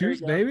run and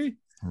shoot, baby.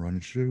 Run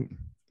and shoot.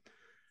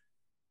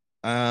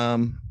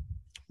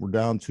 We're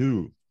down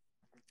to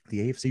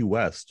the AFC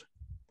West.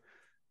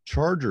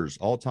 Chargers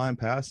all-time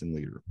passing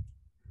leader.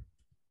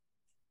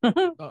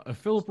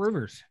 Phillip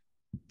Rivers.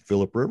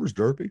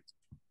 Derpy.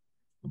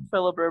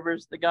 Phillip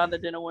Rivers, the guy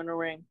that didn't win a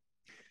ring.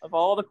 Of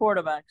all the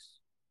quarterbacks.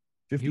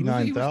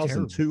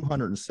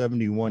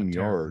 59,271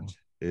 yards.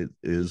 It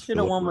is Should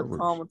have Philip won with Rivers.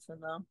 Tomlinson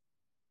though.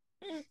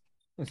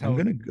 I'm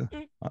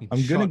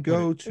gonna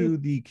go to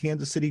the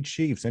Kansas City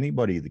Chiefs.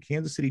 Anybody? The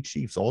Kansas City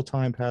Chiefs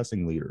all-time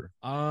passing leader.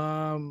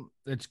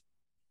 It's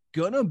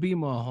gonna be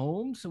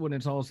Mahomes when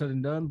it's all said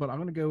and done, but I'm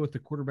gonna go with the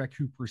quarterback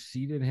who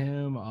preceded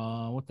him.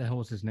 What the hell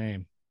is his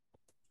name?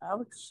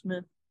 Alex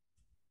Smith.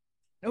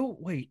 Oh,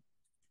 wait.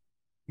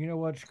 You know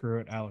what? Screw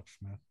it. Alex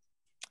Smith.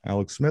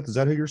 Alex Smith. Is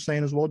that who you're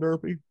saying as well,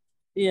 Derpy?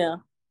 Yeah.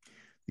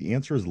 The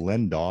answer is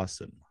Len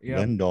Dawson. Yep.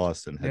 Len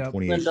Dawson had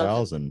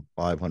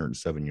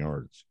 28,507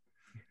 yards.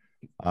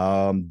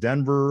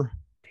 Denver.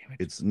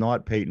 It's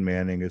not Peyton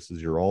Manning. This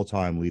is your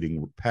all-time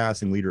leading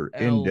passing leader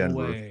in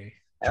Denver.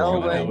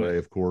 John Elway,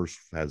 of course,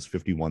 has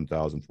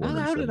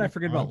 51,400. How did I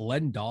forget about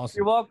Len Dawson?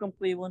 You're welcome,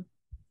 Cleveland.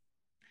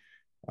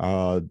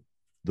 The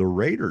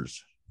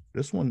Raiders.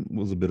 This one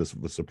was a bit of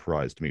a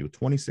surprise to me with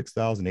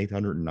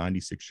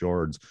 26,896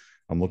 yards.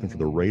 I'm looking for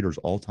the Raiders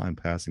all-time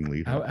passing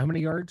leader. How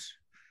many yards?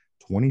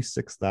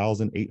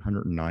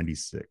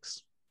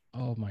 26,896.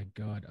 Oh my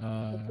God.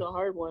 That's a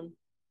hard one.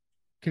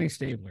 Kenny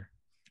Stabler.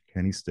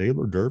 Kenny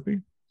Stabler,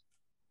 Derpy.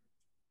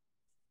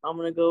 I'm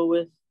gonna go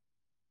with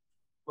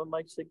what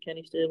Mike said.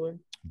 Kenny Stabler.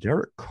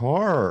 Derek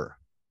Carr.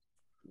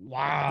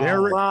 Wow.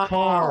 Derek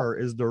Carr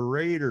is the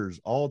Raiders'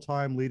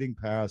 all-time leading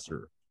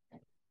passer.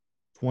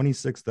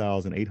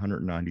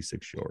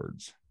 26,896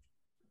 yards.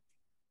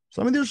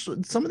 Some of these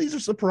are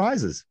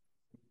surprises.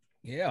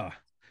 Yeah.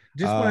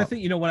 Just when I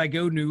think, when I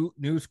go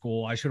new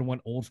school, I should have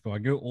went old school. I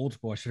go old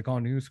school, I should have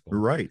gone new school.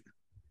 Right.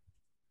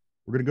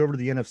 We're going to go over to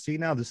the NFC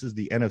now. This is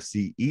the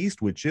NFC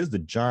East, which is the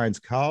Giants,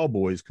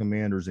 Cowboys,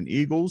 Commanders, and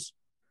Eagles.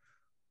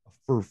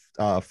 For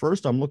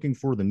first, I'm looking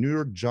for the New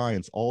York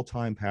Giants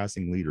all-time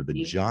passing leader.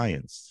 The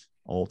Giants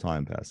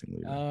all-time passing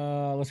leader.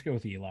 Let's go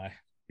with Eli.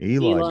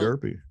 Eli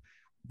Derpy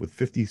with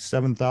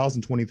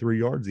 57,023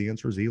 yards. The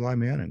answer is Eli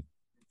Manning.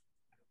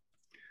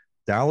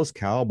 Dallas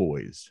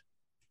Cowboys.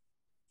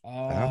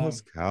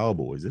 Dallas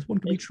Cowboys. This one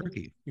could be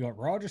tricky. You got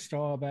Roger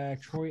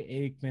Staubach, Troy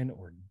Aikman,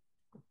 or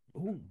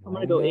I'm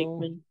gonna go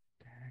Aikman.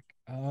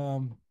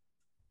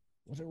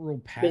 Was it real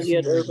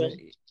passing?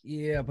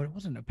 Yeah, but it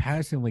wasn't a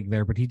passing league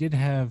there. But he did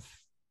have.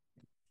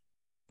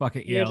 Fuck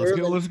it. Yeah,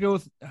 let's go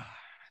with.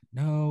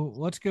 No,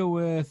 let's go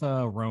with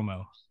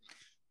Romo.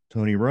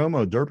 Tony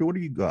Romo. Derpy, what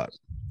do you got?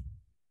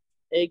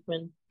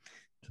 Aikman.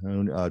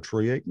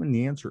 Troy Aikman.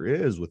 The answer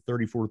is with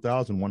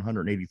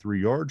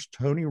 34,183 yards.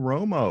 Tony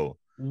Romo.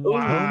 Wow.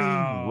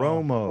 Tony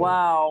Romo.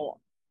 Wow.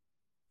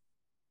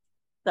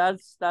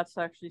 That's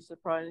actually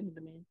surprising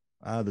to me.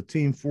 The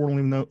team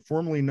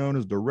formerly known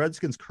as the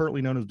Redskins,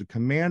 currently known as the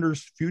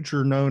Commanders,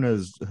 future known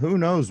as who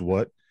knows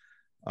what.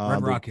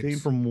 Red Rockets. Team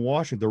from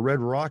Washington, the Red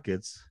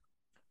Rockets.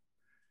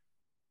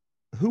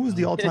 Who was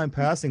the all-time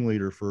passing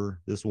leader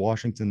for this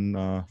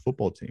Washington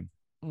football team?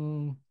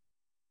 Now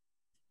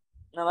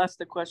that's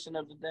the question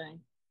of the day.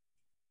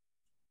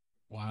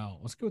 Wow.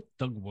 Let's go with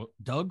Doug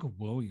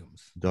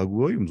Williams. Doug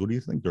Williams. What do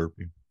you think,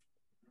 Derpy?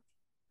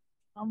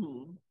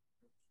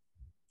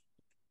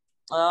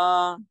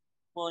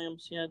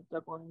 Williams. Yeah,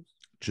 Doug Williams.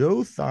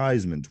 Joe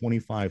Theismann,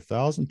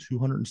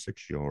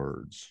 25,206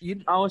 yards.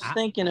 I was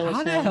thinking it was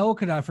How him. the hell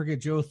could I forget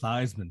Joe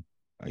Theismann?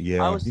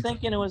 Yeah. I was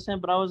thinking it was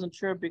him, but I wasn't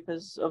sure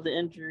because of the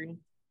injury.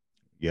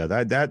 Yeah,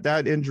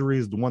 that injury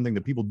is the one thing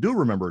that people do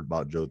remember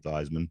about Joe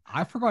Theismann.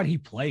 I forgot he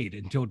played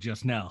until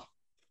just now.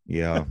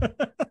 Yeah.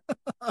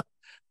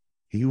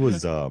 He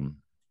was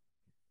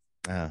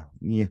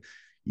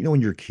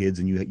when you're kids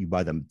and you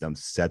buy them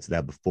sets that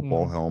have the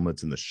football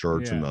helmets and the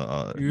shirts and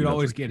the you'd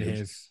always get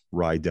his.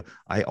 Right.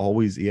 I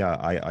always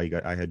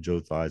I had Joe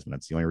Theismann.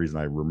 That's the only reason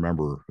I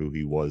remember who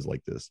he was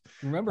like this.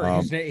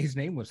 Remember his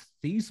name was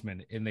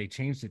Theismann and they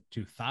changed it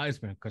to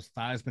Theismann because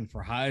Theismann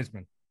for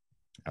Heisman.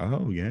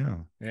 Oh yeah.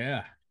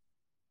 Yeah.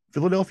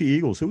 Philadelphia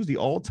Eagles. Who was the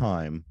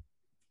all-time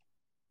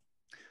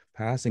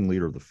passing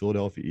leader of the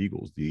Philadelphia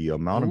Eagles? The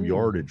amount of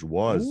yardage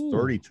was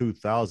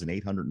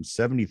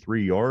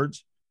 32,873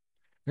 yards.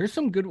 There's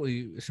some good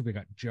ones. So we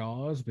got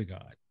Jaws, we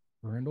got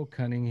Randall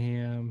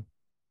Cunningham,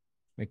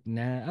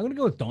 McNabb. I'm going to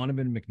go with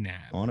Donovan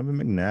McNabb. Donovan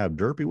McNabb.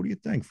 Derpy, what do you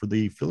think for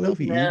the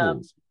Philadelphia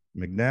Eagles?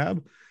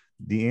 McNabb.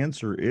 The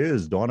answer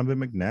is Donovan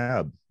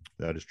McNabb.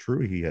 That is true.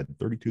 He had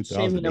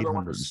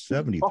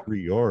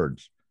 32,873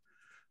 yards.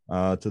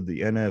 To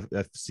the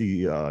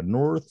NFC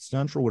North,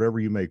 Central, whatever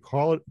you may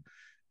call it,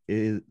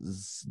 who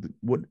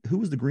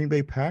was the Green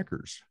Bay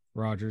Packers?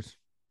 Rodgers.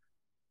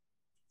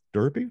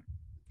 Derpy?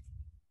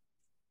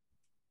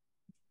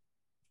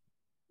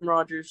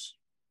 Rodgers.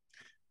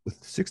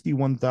 With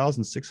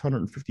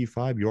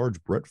 61,655 yards,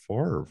 Brett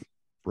Favre.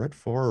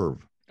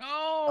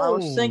 Oh, I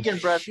was thinking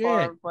Brett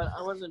Favre, but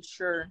I wasn't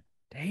sure.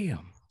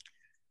 Damn.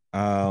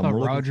 I thought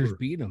Rodgers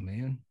beat him,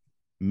 man.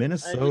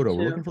 Minnesota.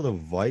 We're looking for the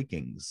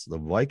Vikings. The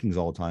Vikings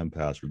all-time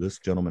passer. This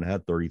gentleman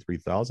had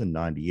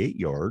 33,098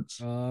 yards.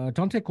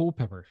 Dante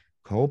Culpepper.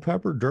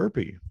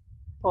 Derpy.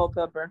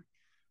 Culpepper.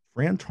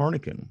 Fran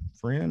Tarkenton.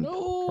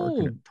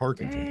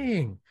 Tarkenton.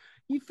 Dang.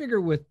 You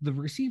figure with the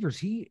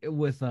receivers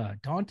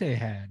Dante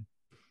had.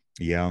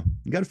 Yeah,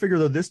 you got to figure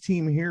though. This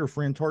team here,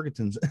 Fran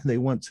Tarkenton's, they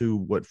went to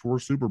what 4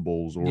 Super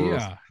Bowls or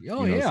yeah,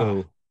 oh yeah.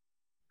 So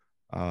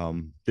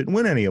didn't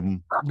win any of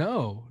them.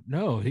 No.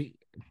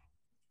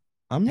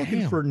 I'm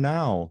looking for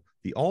now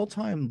the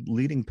all-time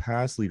leading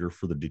pass leader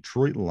for the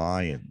Detroit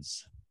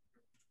Lions.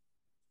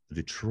 The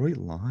Detroit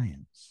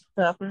Lions.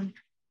 Stafford.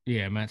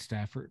 Yeah, Matt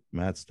Stafford.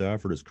 Matt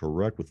Stafford is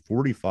correct with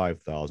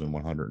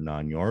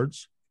 45,109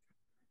 yards.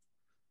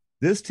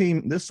 This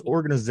team, this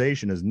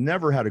organization has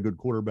never had a good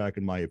quarterback,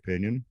 in my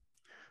opinion.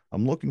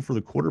 I'm looking for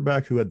the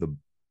quarterback who had the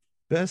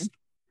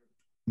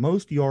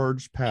most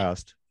yards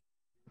passed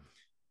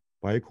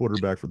by a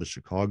quarterback for the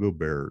Chicago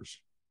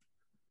Bears.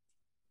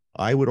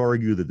 I would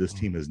argue that this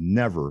team has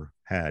never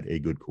had a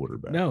good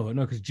quarterback. No,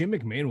 because Jim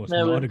McMahon was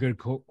not a good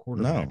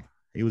quarterback. No,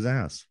 he was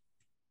ass.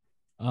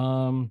 He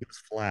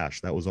was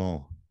flash. That was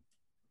all.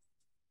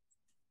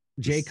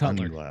 Jay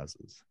Cutler.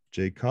 Sunglasses.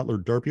 Jay Cutler.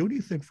 Derpy, what do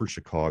you think for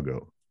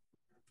Chicago?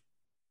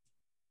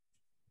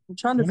 I'm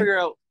trying to figure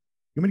out.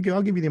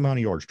 I'll give you the amount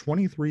of yards,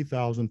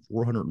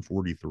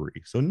 23,443.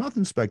 So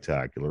nothing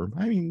spectacular.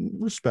 I mean,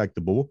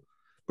 respectable,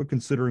 but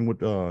considering what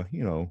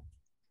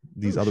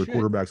these other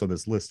quarterbacks on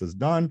this list has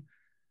done,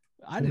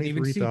 I didn't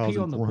even see P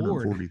on the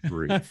board.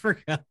 I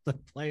forgot to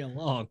play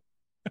along.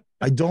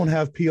 I don't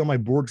have P on my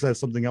board because I have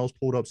something else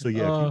pulled up. So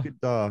yeah, if you could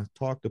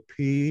talk to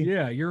P.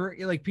 Yeah, you're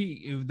like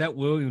P. That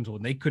Williams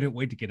one, they couldn't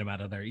wait to get him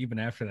out of there, even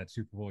after that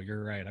Super Bowl.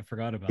 You're right. I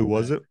forgot about who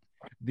was it?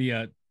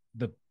 The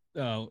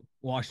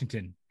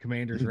Washington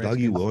Commanders.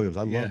 Dougie Williams.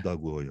 I love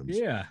Doug Williams.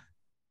 Yeah,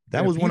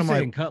 that was one of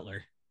my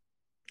Cutler.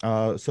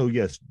 So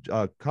yes,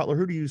 Cutler.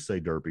 Who do you say,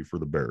 Derpy, for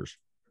the Bears?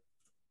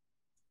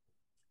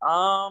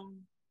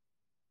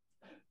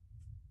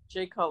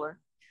 Jay Cutler.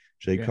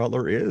 Jay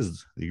Cutler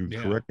is the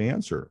correct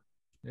answer.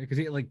 Yeah,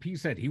 because like P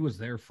said, he was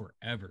there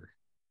forever.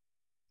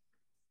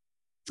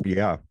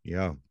 Yeah.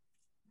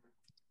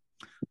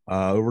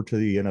 Over to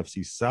the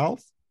NFC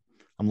South.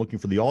 I'm looking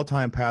for the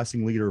all-time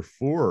passing leader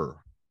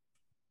for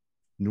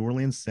New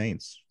Orleans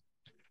Saints.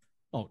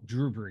 Oh,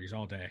 Drew Brees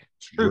all day.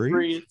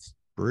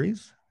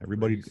 Brees?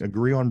 Everybody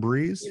agree on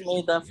Brees? He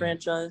made that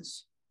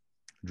franchise.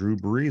 Drew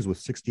Brees with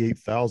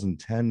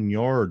 68,010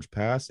 yards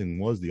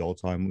passing is the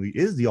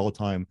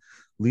all-time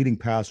leading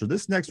passer.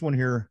 This next one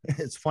here,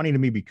 it's funny to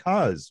me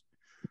because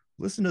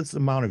listen to this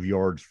amount of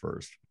yards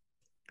first.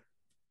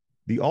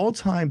 The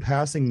all-time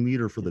passing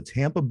leader for the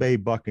Tampa Bay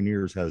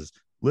Buccaneers has,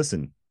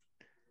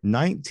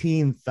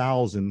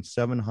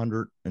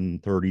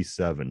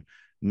 19,737.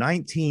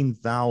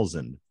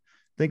 19,000.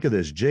 Think of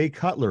this. Jay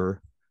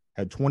Cutler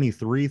had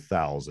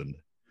 23,000.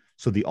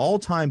 So the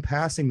all-time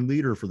passing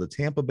leader for the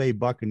Tampa Bay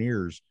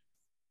Buccaneers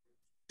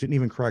didn't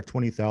even crack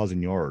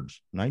 20,000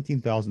 yards.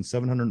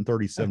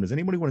 19,737. Does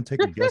anybody want to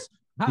take a guess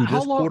who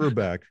this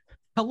quarterback?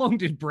 How long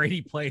did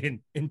Brady play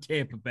in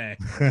Tampa Bay?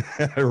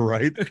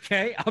 Right.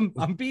 Okay,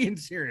 I'm being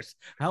serious.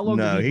 How long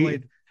did he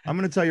play? I'm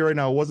going to tell you right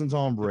now, it wasn't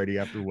Tom Brady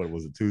after, what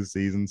was it, 2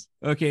 seasons?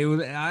 Okay,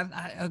 well, I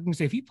was going to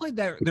say, if he played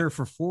there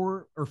for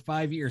 4 or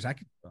 5 years, I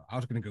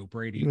was going to go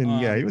Brady.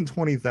 Even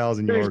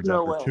 20,000 yards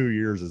after 2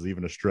 years is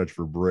even a stretch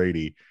for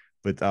Brady.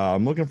 But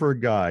I'm looking for a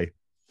guy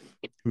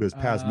who has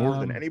passed more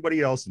than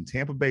anybody else in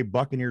Tampa Bay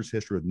Buccaneers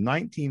history with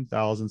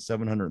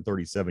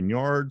 19,737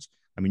 yards.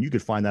 I mean, you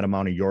could find that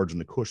amount of yards in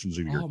the cushions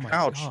of your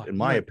couch, in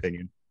my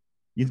opinion.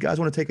 You guys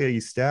want to take a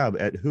stab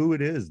at who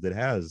it is that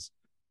has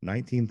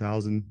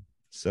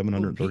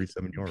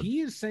 19,737 yards?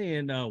 He is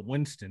saying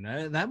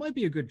Winston. That might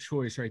be a good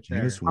choice right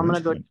there. I'm going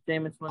to go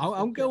Jameis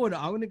Winston. I'm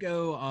going to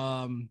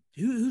go.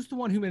 Who's the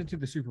one who made it to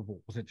the Super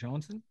Bowl? Was it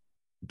Johnson?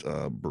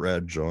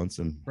 Brad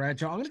Johnson. I'm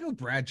going to go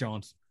Brad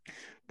Johnson.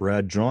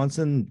 Brad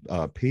Johnson.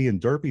 P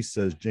and Derpy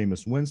says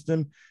Jameis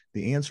Winston.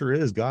 The answer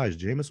is, guys,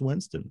 Jameis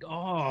Winston.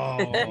 Oh,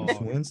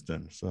 Jameis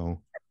Winston.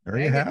 So there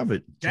you have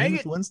it.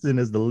 Jameis Winston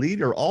is the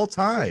leader all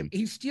time.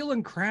 He's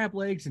stealing crab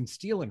legs and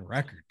stealing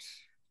records.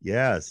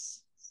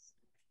 Yes.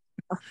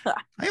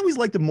 I always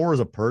liked him more as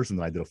a person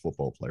than I did a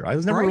football player. I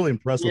was never really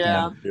impressed with him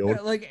on the field.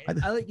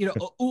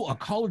 A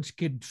college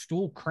kid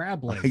stole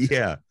crab legs.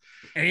 Yeah.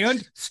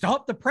 And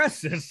stop the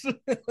presses.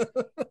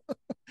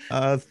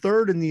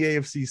 Third in the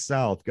AFC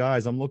South.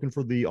 Guys, I'm looking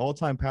for the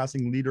all-time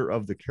passing leader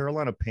of the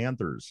Carolina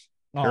Panthers.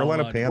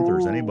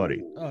 Panthers,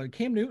 anybody?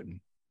 Cam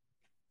Newton.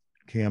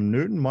 Cam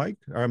Newton, Mike.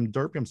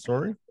 Derpy, I'm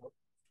sorry.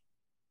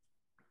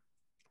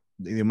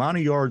 The amount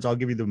of yards, I'll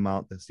give you the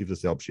amount. Let's see if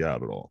this helps you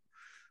out at all.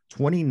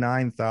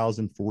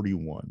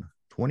 29,041.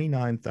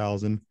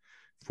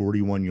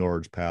 29,041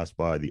 yards passed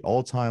by the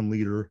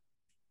all-time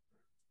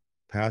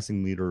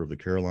passing leader of the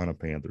Carolina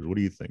Panthers. What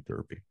do you think,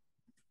 Derpy?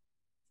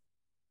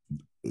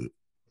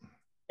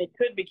 It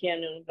could be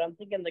Cam Newton, but I'm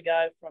thinking the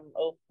guy from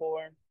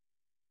 04.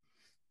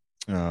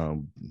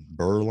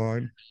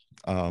 Burline.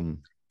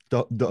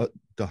 The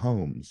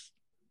Holmes.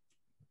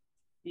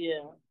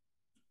 Yeah.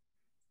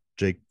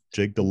 Jake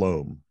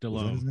Delhomme.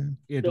 Delhomme.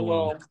 Yeah,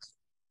 Delhomme.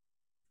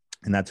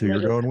 And that's who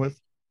you're going with?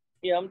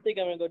 Yeah, I'm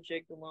thinking I'm going to go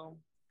Jake Delhomme.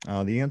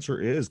 The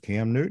answer is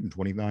Cam Newton,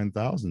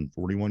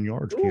 29,041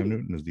 yards. Ooh. Cam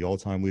Newton is the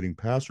all-time leading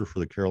passer for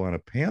the Carolina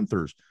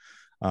Panthers.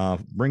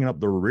 Bringing up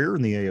the rear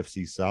in the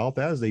AFC South,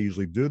 as they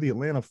usually do, the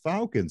Atlanta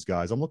Falcons,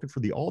 guys. I'm looking for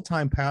the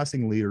all-time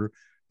passing leader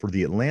for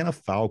the Atlanta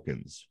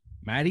Falcons.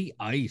 Matty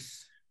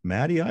Ice.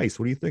 Matty Ice.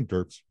 What do you think,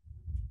 Dirks?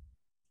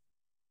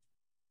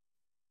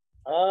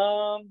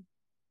 Yeah,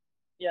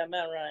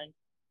 Matt Ryan.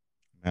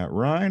 Matt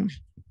Ryan,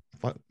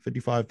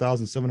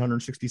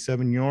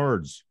 55,767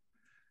 yards.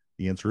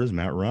 The answer is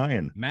Matt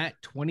Ryan. Matt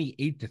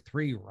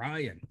 28-3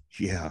 Ryan.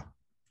 Yeah.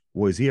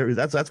 Boys,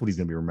 that's what he's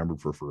going to be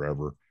remembered for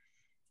forever.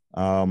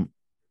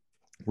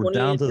 We're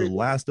down to the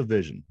last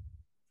division.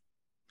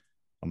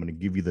 I'm going to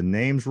give you the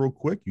names real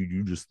quick.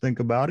 You just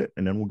think about it,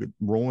 and then we'll get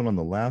rolling on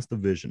the last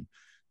division.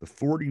 The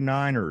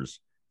 49ers,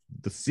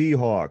 the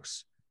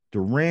Seahawks,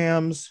 the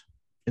Rams,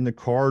 and the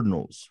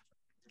Cardinals.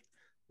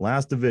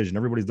 Last division.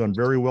 Everybody's done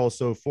very well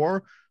so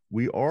far.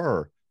 We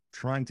are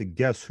trying to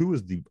guess who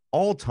is the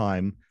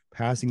all-time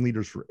passing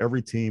leaders for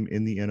every team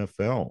in the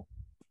NFL.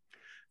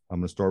 I'm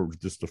going to start with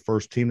just the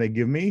first team they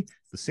give me,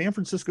 the San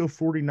Francisco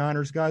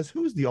 49ers, guys.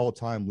 Who is the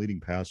all-time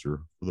leading passer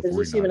for the 49ers? Is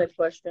this even a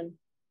question?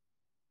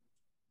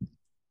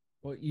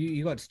 Well,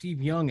 you got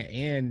Steve Young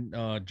and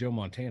Joe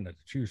Montana to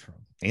choose from.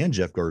 And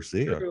Jeff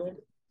Garcia. True.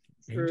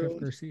 And Jeff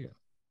Garcia.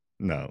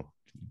 No.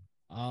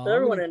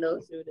 Everyone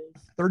knows who it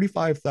is.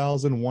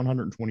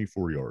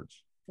 35,124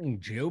 yards.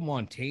 Joe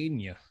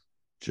Montana.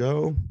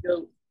 Joe.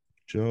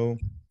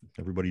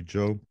 Everybody,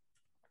 Joe.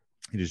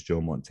 It is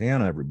Joe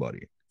Montana,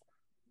 everybody.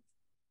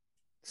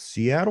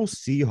 Seattle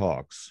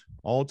Seahawks,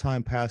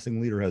 all-time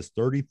passing leader, has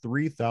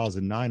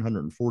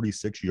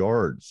 33,946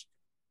 yards.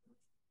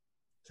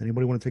 Does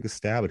anybody want to take a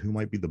stab at who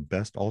might be the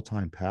best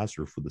all-time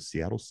passer for the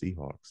Seattle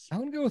Seahawks? I'm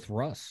going to go with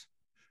Russ.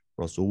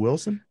 Russell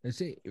Wilson?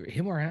 Is it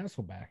him or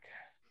Hasselback?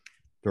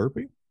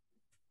 Derpy?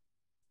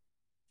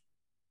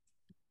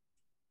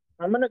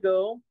 I'm going to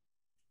go.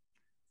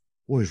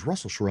 Boy, is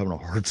Russell sure having a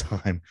hard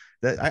time.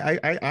 That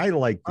I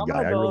like the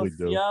guy. I really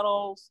do.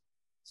 Seattle's.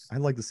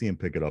 I'd like to see him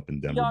pick it up in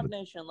Denver. Seahawk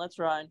Nation, let's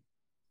ride.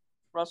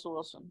 Russell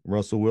Wilson.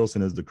 Russell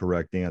Wilson is the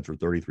correct answer.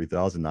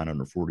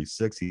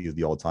 33,946. He is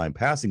the all-time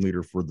passing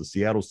leader for the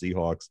Seattle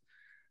Seahawks.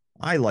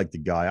 I like the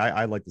guy.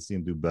 I like to see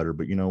him do better,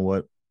 but you know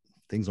what?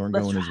 Things aren't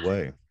going his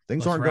way.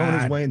 Things aren't going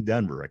his way in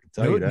Denver. I can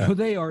tell you that. No,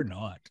 they are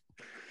not.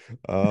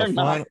 I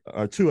got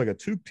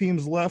two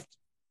teams left.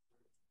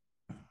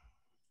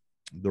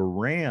 The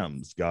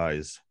Rams,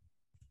 guys.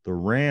 The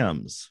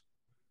Rams.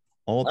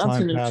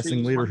 All-time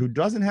passing leader who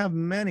doesn't have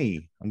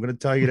many. I'm going to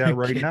tell you that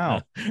right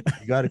now.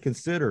 You got to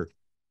consider.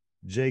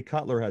 Jay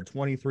Cutler had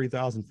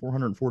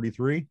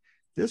 23,443.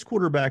 This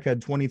quarterback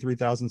had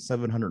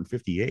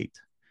 23,758.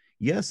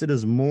 Yes, it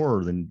is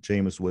more than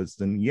Jameis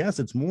Winston. Yes,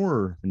 it's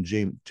more than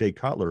Jay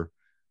Cutler.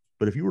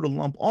 But if you were to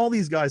lump all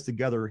these guys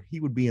together, he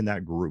would be in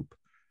that group.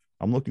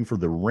 I'm looking for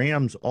the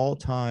Rams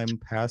all-time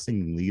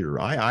passing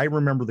leader. I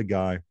remember the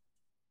guy.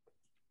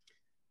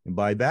 And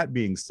by that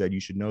being said, you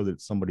should know that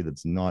it's somebody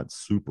that's not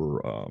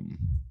super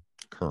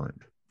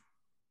current.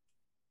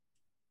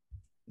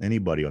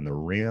 Anybody on the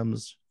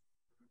Rams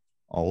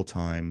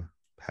all-time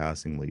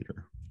passing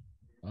leader?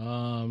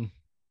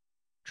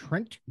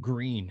 Trent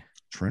Green.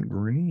 Trent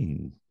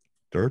Green.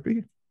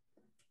 Derpy?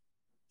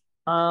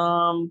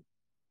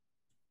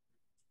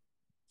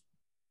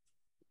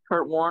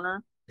 Kurt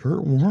Warner.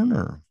 Kurt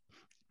Warner.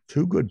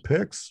 Two good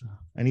picks.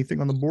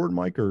 Anything on the board,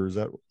 Mike, or is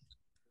that...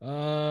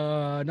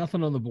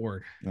 Nothing on the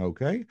board.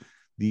 Okay.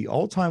 The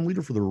all-time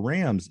leader for the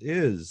Rams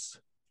is,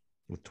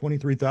 with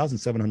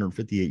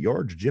 23,758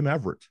 yards, Jim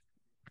Everett.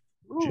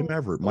 Ooh. Jim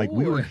Everett. Mike,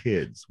 we were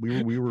kids.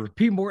 We were.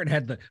 P. Morton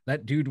had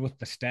that dude with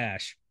the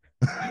stash.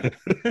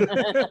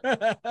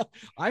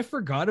 I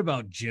forgot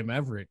about Jim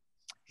Everett.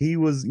 He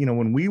was,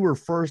 when we were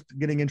first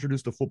getting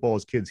introduced to football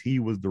as kids, he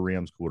was the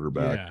Rams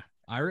quarterback. Yeah,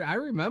 I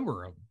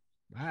remember him.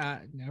 I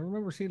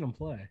remember seeing him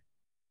play.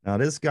 Now,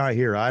 this guy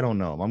here, I don't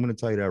know. I'm going to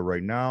tell you that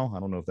right now.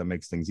 I don't know if that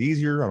makes things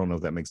easier. I don't know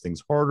if that makes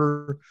things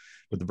harder.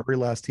 But the very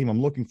last team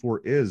I'm looking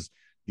for is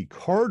the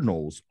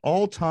Cardinals'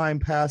 all-time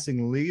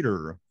passing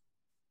leader.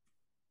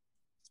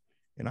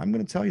 And I'm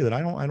going to tell you that I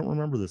don't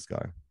remember this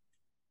guy.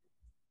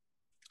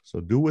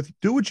 So do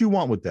what you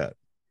want with that.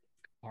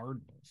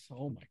 Cardinals.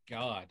 Oh my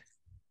God.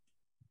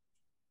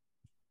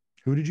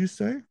 Who did you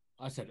say?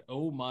 I said,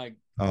 oh my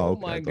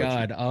okay,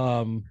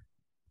 God.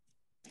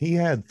 He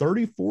had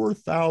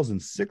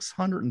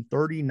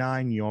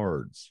 34,639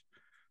 yards.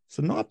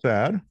 So not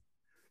bad.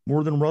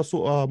 More than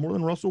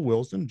Russell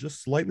Wilson,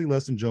 just slightly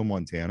less than Joe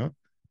Montana.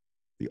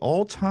 The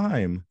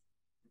all-time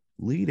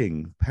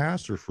leading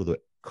passer for the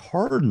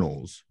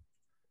Cardinals.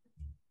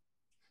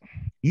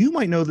 You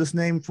might know this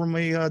name from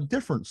a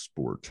different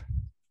sport,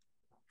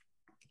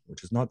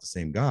 which is not the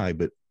same guy,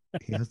 but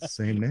he has the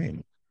same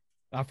name.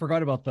 I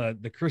forgot about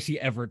the Chrissy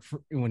Everett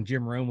when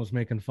Jim Rome was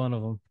making fun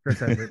of him. Chris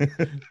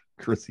Everett.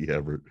 Chrissy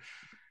Everett.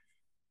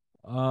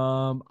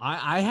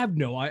 I have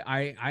no.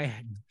 I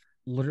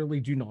literally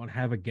do not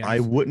have a guess. I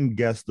wouldn't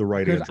guess the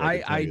right answer.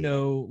 I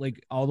know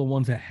like all the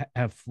ones that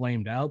have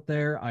flamed out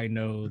there. I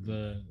know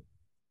the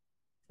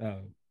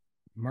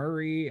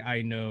Murray.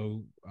 I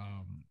know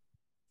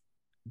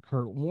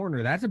Kurt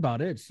Warner. That's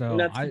about it. So And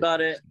that's about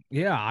it.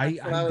 Yeah, I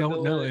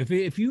don't know with.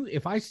 if you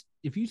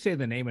say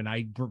the name and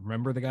I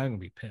remember the guy, I'm gonna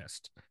be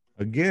pissed.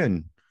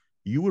 Again,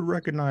 you would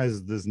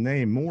recognize this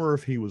name more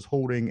if he was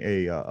holding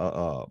a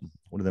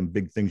one of them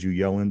big things you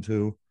yell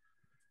into,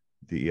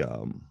 the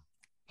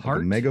like a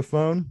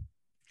megaphone.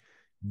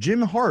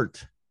 Jim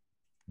Hart.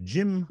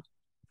 Jimmy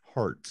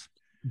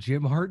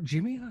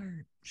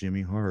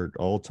Hart,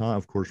 all time,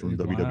 of course, from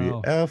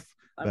WWF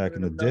back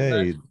in the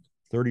day.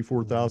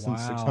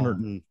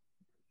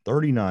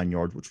 34,639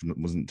 yards, which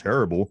wasn't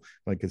terrible.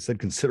 Like I said,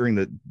 considering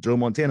that Joe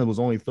Montana was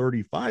only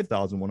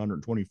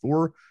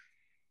 35,124.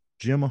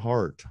 Jim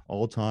Hart,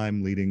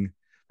 all-time leading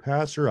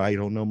passer. I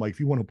don't know, Mike, if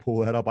you want to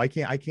pull that up. I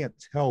can't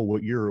tell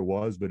what year it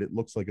was, but it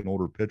looks like an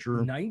older picture.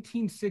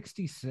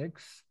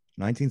 1966.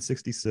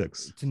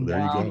 1966. It's in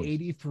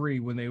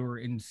 1983 when they were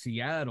in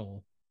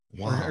Seattle.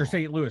 Wow. Or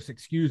St. Louis,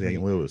 excuse me.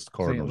 St. Louis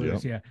Cardinals, St.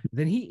 Louis, yeah.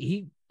 Then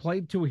he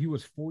played till he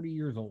was 40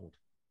 years old.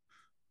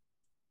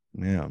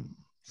 Yeah.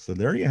 So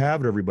there you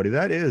have it, everybody.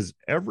 That is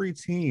every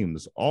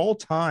team's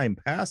all-time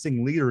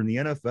passing leader in the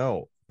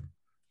NFL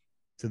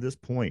to this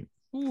point.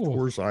 Ooh. Of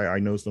course, I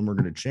know some are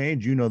going to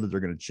change. You know that they're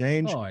going to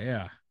change. Oh,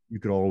 yeah. You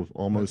could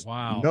almost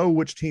know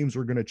which teams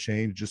are going to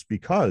change just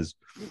because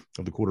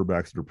of the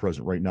quarterbacks that are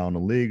present right now in the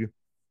league.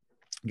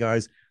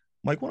 Guys,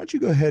 Mike, why don't you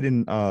go ahead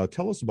and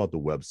tell us about the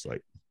website?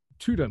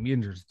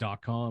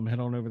 Dumyinzers.com. Head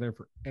on over there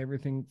for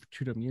everything.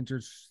 Dum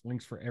Yinzers,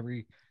 links for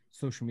every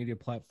social media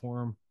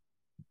platform.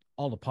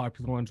 All the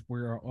popular ones,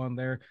 we're on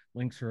there.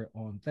 Links are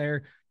on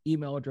there.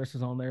 Email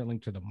addresses on there.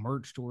 Link to the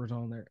merch stores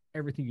on there.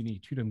 Everything you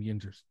need.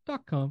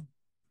 Dumyinzers.com.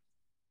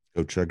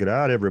 Go check it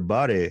out,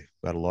 everybody.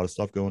 Got a lot of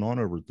stuff going on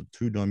over at the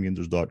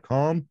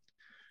Dumyinzers.com.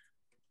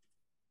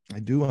 We're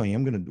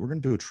gonna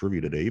do a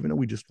trivia today, even though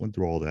we just went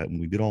through all that and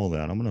we did all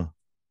that.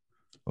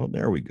 Oh,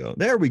 there we go.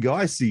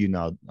 I see you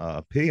now.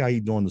 P, how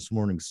you doing this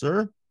morning,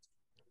 sir?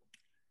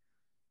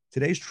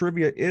 Today's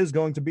trivia is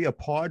going to be a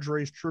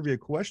Padres trivia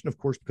question, of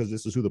course, because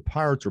this is who the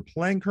Pirates are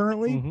playing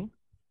currently. Mm-hmm.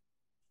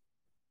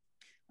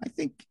 I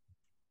think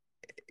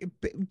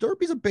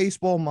Derpy's a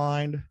baseball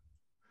mind.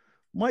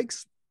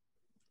 Mike's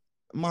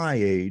my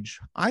age.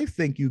 I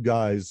think you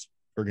guys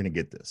are going to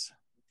get this.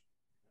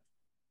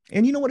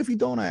 And you know what? If you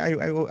don't,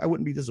 I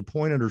wouldn't be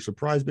disappointed or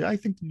surprised, but I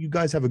think you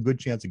guys have a good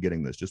chance of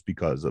getting this just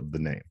because of the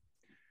name.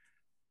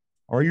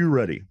 Are you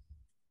ready?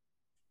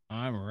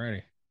 I'm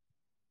ready.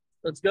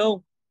 Let's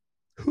go.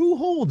 Who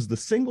holds the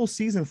single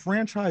season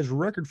franchise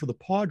record for the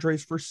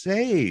Padres for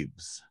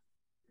saves?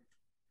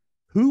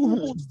 Who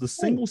holds the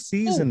single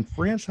season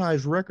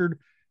franchise record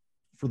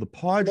for the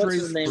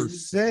Padres for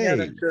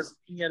saves?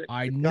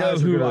 I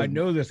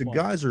know this. The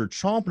guys are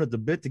chomping at the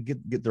bit to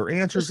get their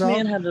answers out. This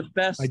man had the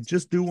best. I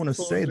just do want to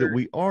say that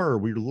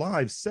we're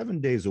live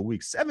 7 days a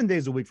week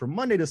from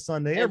Monday to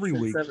Sunday every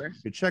week. You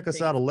can check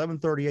us out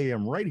 11:30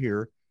 a.m. right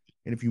here.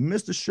 And if you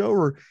missed a show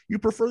or you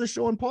prefer the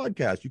show on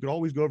podcast, you can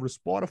always go over to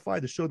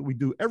Spotify. The show that we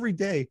do every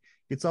day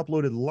gets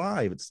uploaded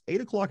live. It's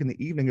 8:00 in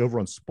the evening over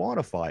on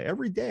Spotify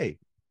every day.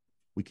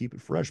 We keep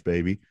it fresh,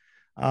 baby.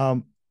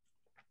 All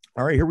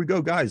right, here we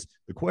go, guys.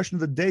 The question of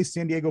the day,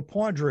 San Diego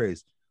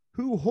Padres.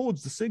 Who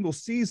holds the single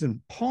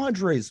season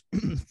Padres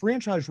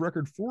franchise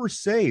record for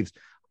saves?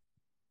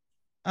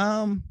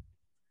 You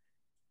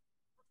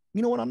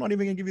know what? I'm not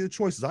even going to give you the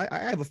choices. I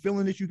have a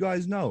feeling that you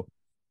guys know.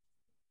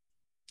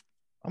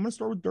 I'm going to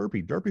start with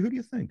Derpy. Derpy, who do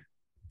you think?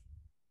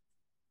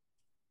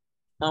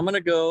 I'm going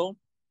to go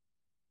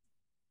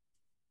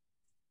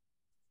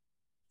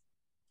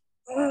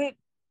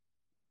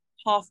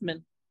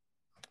Hoffman.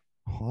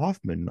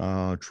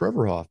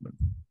 Trevor Hoffman.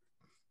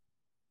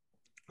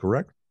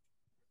 Correct?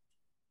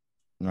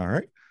 All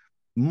right.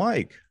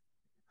 Mike,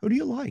 who do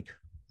you like?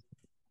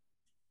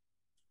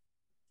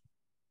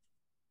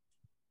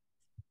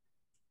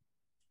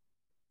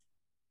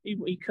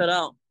 He cut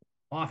out.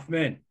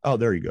 Hoffman. Oh,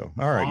 there you go.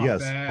 All right. Hoffman.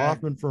 Yes.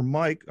 Hoffman for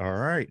Mike. All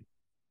right.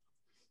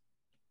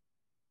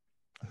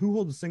 Who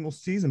holds a single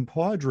season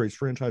Padres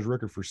franchise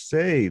record for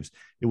saves?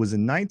 It was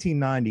in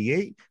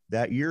 1998.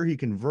 That year, he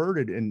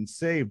converted and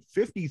saved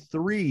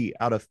 53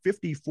 out of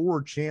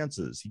 54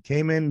 chances. He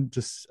came in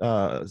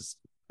to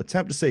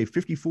attempt to save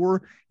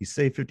 54. He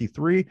saved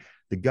 53.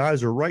 The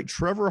guys are right.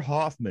 Trevor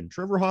Hoffman.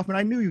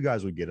 I knew you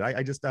guys would get it.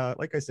 I just,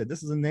 like I said,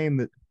 this is a name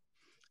that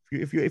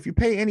if you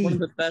pay any, one of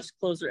the best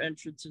closer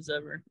entrances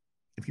ever.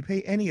 If you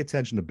pay any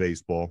attention to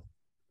baseball,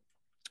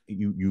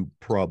 you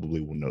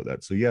probably will know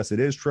that. So yes, it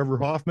is Trevor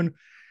Hoffman.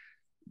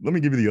 Let me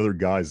give you the other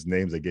guys'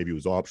 names I gave you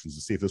as options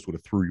to see if this would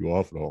have threw you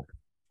off at all.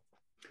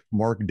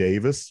 Mark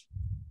Davis,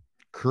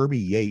 Kirby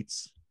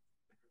Yates,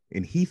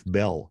 and Heath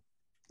Bell.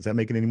 Does that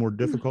make it any more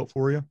difficult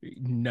for you?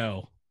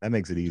 No. That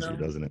makes it easier,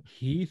 doesn't it?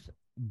 Heath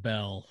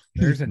Bell.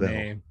 There's a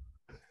name.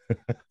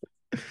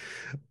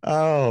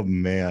 Oh,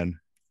 man.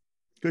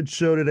 Good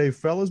show today,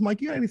 fellas. Mike,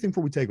 you got anything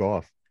before we take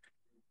off?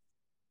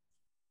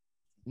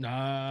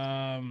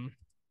 I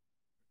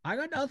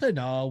got nothing.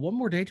 One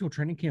more day till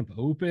training camp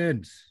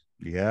opens.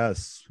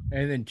 Yes.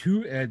 And then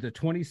the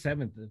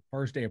 27th, the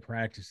first day of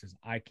practices.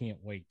 I can't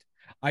wait.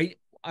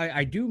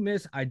 I do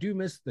miss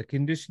the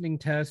conditioning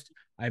test.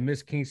 I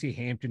miss Casey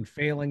Hampton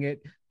failing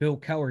it. Bill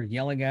Keller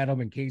yelling at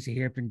him, and Casey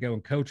Hampton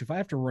going, "Coach, if I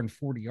have to run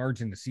 40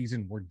 yards in the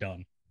season, we're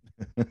done."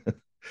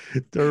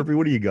 Derby,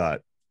 what do you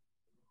got?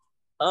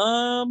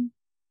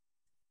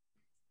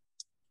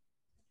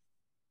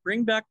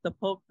 Bring back the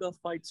polka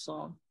fight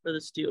song for the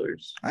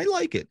Steelers. I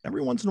like it.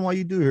 Every once in a while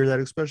you do hear that,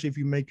 especially if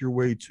you make your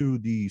way to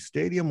the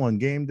stadium on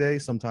game day.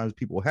 Sometimes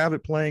people have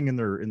it playing in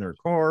their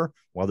car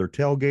while they're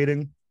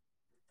tailgating.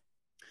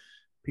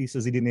 P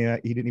says he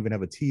didn't even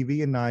have a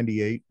TV in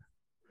 98.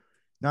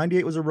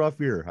 98 was a rough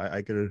year.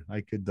 I could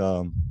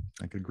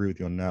agree with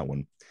you on that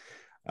one.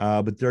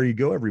 But there you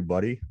go,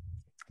 everybody.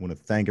 I want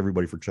to thank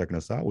everybody for checking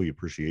us out. We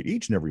appreciate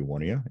each and every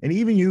one of you, and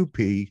even you,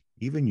 P,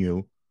 even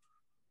you.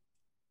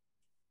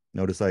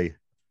 Notice I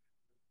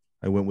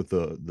went with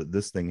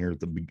this thing here at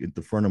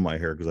the front of my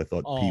hair because I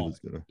thought P was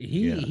gonna.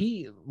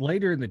 He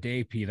later in the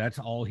day, P. That's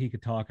all he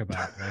could talk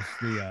about was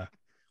the.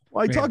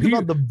 Well, I talked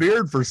about the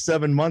beard for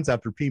 7 months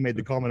after P made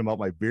the comment about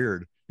my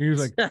beard. He was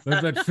like, "That's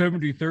that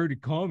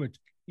 70-30 comment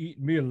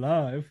eating me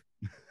alive."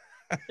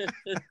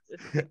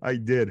 I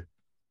did.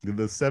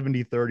 The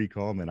 70-30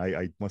 comment.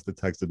 I must have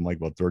texted Mike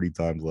about 30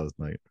 times last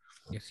night.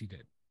 Yes, he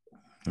did.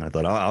 And I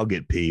thought I'll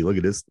get P. Look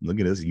at this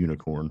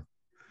unicorn.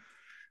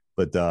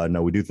 But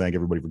no, we do thank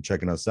everybody for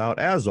checking us out.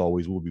 As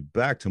always, we'll be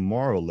back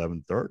tomorrow,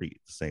 11:30,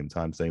 same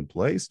time, same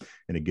place.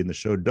 And again, the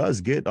show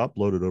does get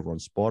uploaded over on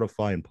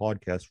Spotify and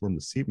podcast form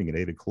this evening at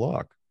 8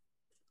 o'clock.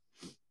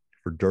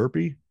 For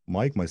Derpy,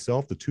 Mike,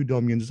 myself, the two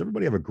Dum Yinzers,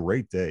 everybody have a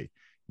great day.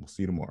 We'll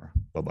see you tomorrow.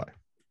 Bye-bye.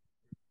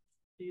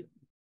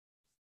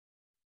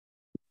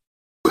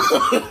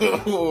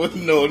 Oh,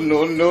 no,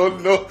 no, no,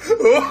 no.